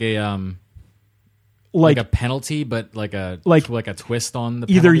 like a penalty, but like a twist on the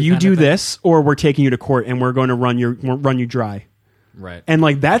penalty. Either you kind do of thing? this, or we're taking you to court and we're going to run you dry. Right. And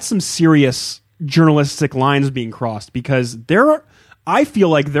like that's some serious journalistic lines being crossed, because I feel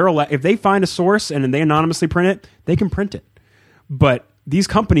like if they find a source and they anonymously print it, they can print it. But these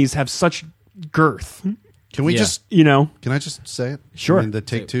companies have such girth. Can we Yeah. just Can I just say it? Sure. I mean, the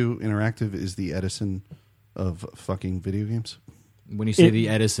Take-Two Interactive is the Edison of fucking video games. When you say the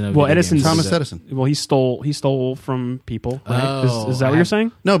Edison of well, video Edison, games, Thomas is it- Edison. Well, he stole from people. Right? Oh, is that I what you're have-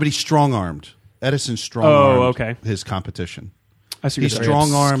 saying? No, but he strong-armed. Edison strong-armed okay. his competition. I see He what you're saying.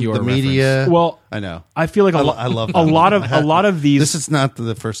 strong-armed obscure the media. Well, I know. I feel like I love a that. lot of these. This is not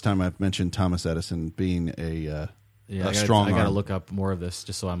the first time I've mentioned Thomas Edison being a strong I gotta arm. look up more of this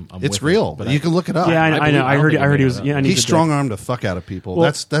just so I'm It's with real. It, but You can look it up. yeah, I believe- know. I I don't heard. think I heard he I'm was. making Yeah, it and He he's a dick. strong-armed the fuck out of people.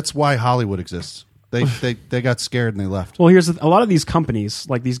 Well- that's why Hollywood exists. They got scared and they left. Well, here's a lot of these companies,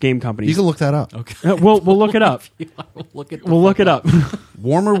 like these game You companies. can look that up. Okay. We'll look it up. look at We'll look it up.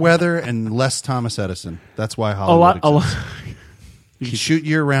 Warmer weather and less Thomas Edison. That's why Hollywood a lot. exists. You can shoot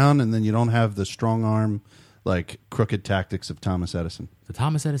year round, and then you don't have the strong arm, like crooked tactics of Thomas Edison. the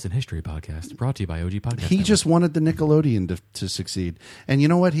Thomas Edison History Podcast, brought to you by OG Podcast. He Network. just wanted the Nickelodeon to succeed, and you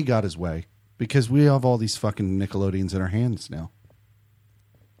know what? He got his way because we have all these fucking Nickelodeons in our hands now.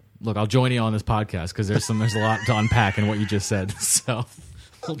 Look. I'll join you on this podcast because there's a lot to unpack in what you just said. So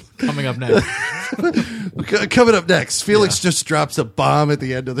coming up next, Coming up next, Felix just drops a bomb at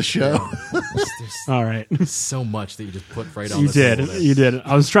the end of the show. All right. there's so much that you just put right on. You the did. table there. You did.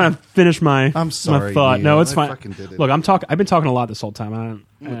 I was trying to finish my. I'm sorry, My thought. Neil. No, it's I fine. fucking did it. Look, I've been talking a lot this whole time.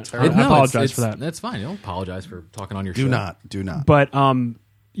 I apologize for that. That's fine. You don't apologize for talking on your Do show. do not. But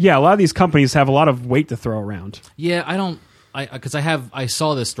yeah, a lot of these companies have a lot of weight to throw around. Yeah, I don't. Because I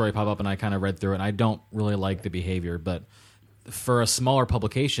saw this story pop up and I kind of read through it. And I don't really like the behavior, but for a smaller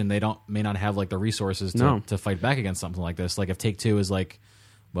publication, they may not have like the resources to fight back against something like this. Like if Take-Two is like,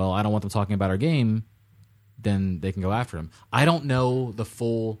 well, I don't want them talking about our game, then they can go after them. I don't know the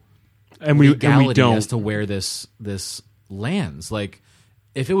full legality we don't. as to where this lands. Like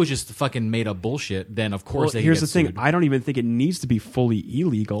if it was just fucking made up bullshit, then of course they. Here's can the get thing: sued. I don't even think it needs to be fully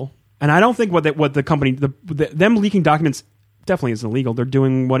illegal, and I don't think what the company them leaking documents definitely isn't illegal. They're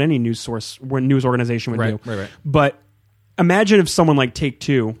doing what any news organization would do. Right. But imagine if someone like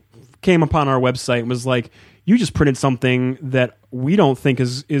Take-Two came upon our website and was like, "You just printed something that we don't think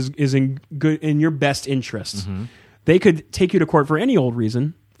is in your best interest." Mm-hmm. They could take you to court for any old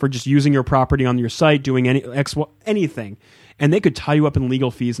reason, for just using your property on your site, doing anything, and they could tie you up in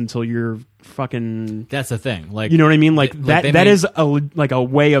legal fees until you're fucking. That's the thing. Like You know what I mean? Like they that may- is a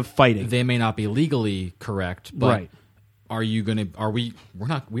way of fighting. They may not be legally correct, but Right.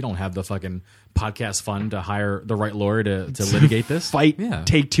 we don't have the fucking podcast fund to hire the right lawyer to litigate this. Fight Yeah.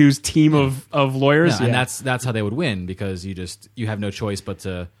 Take-Two's team of lawyers. Yeah, and that's how they would win, because you have no choice but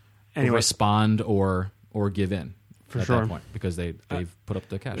to Anyway. respond or give in at sure. that point, because they've put up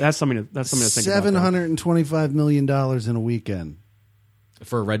the cash that's something to think about. $725 million in a weekend.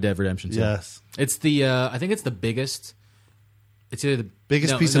 for Red Dead Redemption 2. Yes. It's the I think it's the biggest. It's either the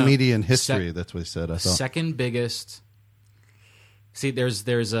Biggest piece of media in history. That's what he said. I thought. Second biggest. See, there's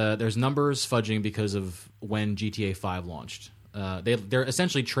numbers fudging because of when GTA 5 launched. They're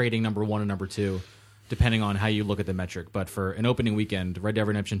essentially trading number 1 and number 2, depending on how you look at the metric. But for an opening weekend, Red Dead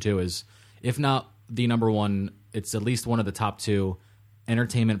Redemption 2 is, if not the number 1, it's at least one of the top 2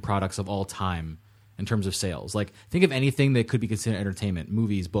 entertainment products of all time in terms of sales. Like, think of anything that could be considered entertainment: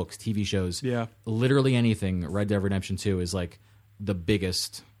 movies, books, TV shows. Yeah. Literally anything. Red Dead Redemption 2 is like the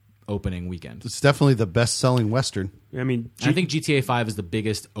biggest opening weekend. It's definitely the best-selling Western. I mean, I think GTA 5 is the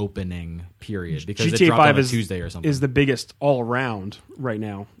biggest opening period, because it GTA dropped 5 on a is Tuesday or something. is the biggest all around right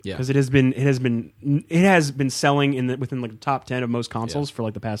now. Yeah. because it has been selling within like the top 10 of most consoles for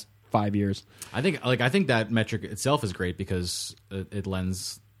like the past 5 years. I think that metric itself is great because it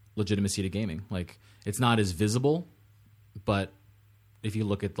lends legitimacy to gaming. Like, it's not as visible, but if you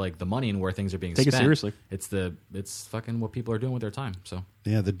look at like the money and where things are being Take it spent, seriously. it's fucking what people are doing with their time. So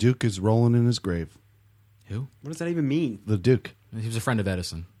Yeah, the Duke is rolling in his grave. who? What does that even mean? The Duke. He was a friend of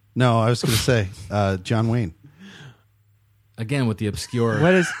Edison. No, I was going to say John Wayne. Again with the obscure.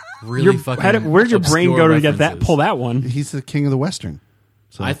 What is really fucking? where'd your brain obscure go to get that? references. Pull that one. He's the king of the Western.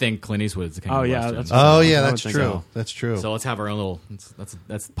 So. I think Clint Eastwood's the king. Oh, of the yeah, Western. that's- Oh I yeah, would that's think true. so. That's true. So let's have our own little.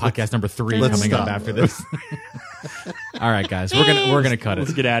 That's podcast number 3 Let's coming up stop. after this. All right, guys, we're gonna cut it.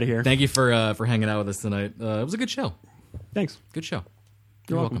 Let's get out of here. Thank you for hanging out with us tonight. It was a good show. Thanks. Good show.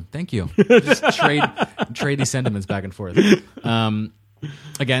 You're welcome. Thank you. Just trade these sentiments back and forth.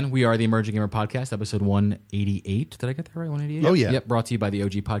 Again, we are the Emerging Gamer Podcast, episode 188. Did I get that right? 188? Oh, yeah. Yep, brought to you by the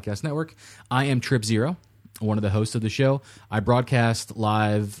OG Podcast Network. I am Trip Zero, one of the hosts of the show. I broadcast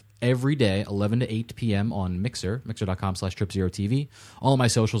live every day, 11 to 8 p.m. on Mixer, mixer.com/TripZeroTV. All of my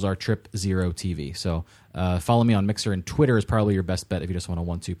socials are TripZeroTV. So follow me on Mixer, and Twitter is probably your best bet if you just want a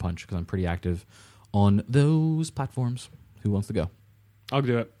 1-2 punch, because I'm pretty active on those platforms. Who wants to go? I'll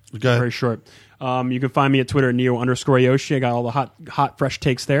do it. Go ahead. Very short. You can find me at Twitter, Neo_Yoshi. I got all the hot, fresh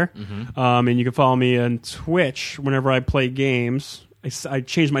takes there. And you can follow me on Twitch whenever I play games. I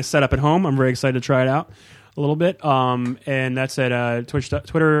changed my setup at home. I'm very excited to try it out a little bit. And that's at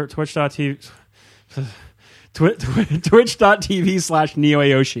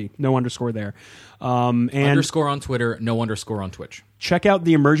twitch.tv/NeoAyoshi. No underscore there. And Underscore on Twitter, no underscore on Twitch. check out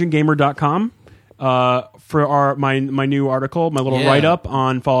theemerginggamer.com for my new article, my little write-up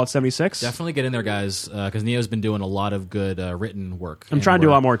on Fallout 76. Definitely get in there, guys, because Neo's been doing a lot of good written work. I'm trying to do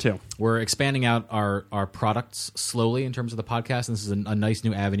a lot more, too. We're expanding out our products slowly in terms of the podcast, and this is a nice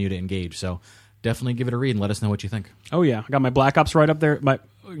new avenue to engage. So definitely give it a read and let us know what you think. Oh, yeah. I got my Black Ops write-up there. My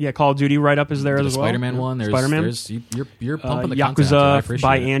Call of Duty write-up is there as well. Spider-Man one. There's Spider-Man. You're pumping the content out there. I Yakuza appreciate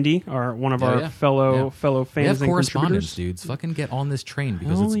by it. Andy, one of our fellow We fans have and correspondence, contributors. dudes. Fucking get on this train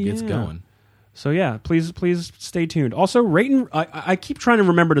because Oh, it's yeah. going. So yeah, please stay tuned. Also, rate and I keep trying to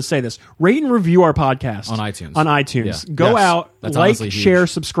remember to say this: rate and review our podcast On iTunes. On iTunes, Yeah. go Yes. out, That's like, honestly huge. share,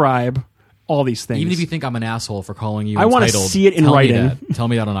 subscribe, all these things. Even if you think I'm an asshole for calling you I wanna entitled, see it in tell writing. Me that. Tell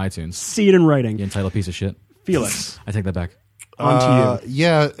me that on iTunes. see it in writing, You entitled piece of shit. Felix, I take that back. on to you.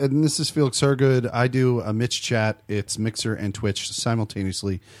 Yeah, and this is Felix Hergood. I do a Mitch chat. It's Mixer and Twitch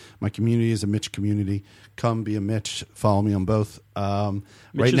simultaneously. My community is a Mitch community. Come be a Mitch. Follow me on both.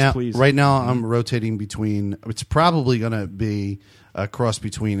 Mitches, please. Right now, I'm rotating between. It's probably going to be a cross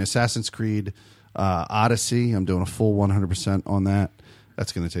between Assassin's Creed, Odyssey. I'm doing a full 100% on that.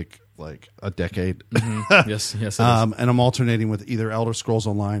 That's going to take like a decade. Yes, it is. And I'm alternating with either Elder Scrolls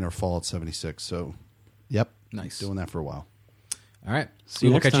Online or Fallout 76. So, yep, Nice. doing that for a while. All right. See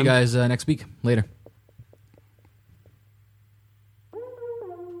you We'll next catch you time. guys next week. Later.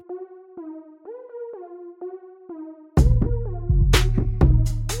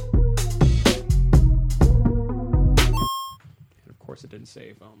 Of course, it didn't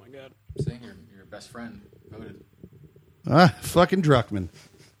save. Oh my god. See, your best friend voted. Fucking Druckmann.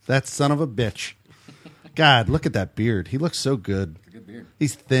 That son of a bitch. God, look at that beard. He looks so good. Good beard.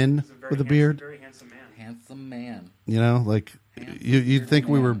 He's thin with a beard. Very handsome man. Handsome man. You know, like you'd think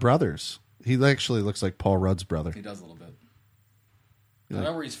we were brothers. He actually looks like Paul Rudd's brother. He does a little bit. I don't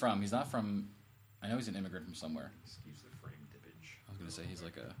know where he's from. He's not from. I know he's an immigrant from somewhere. I was gonna say he's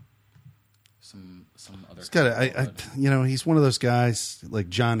like some other. He's got he's one of those guys like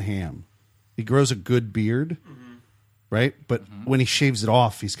John Hamm. He grows a good beard, right? But when he shaves it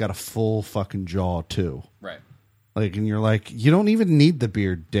off, he's got a full fucking jaw too. Right. Like, and you're like, you don't even need the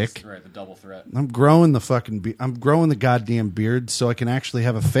beard, dick. Right. The double threat. I'm growing the fucking I'm growing the goddamn beard so I can actually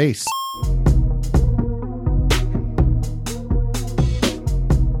have a face.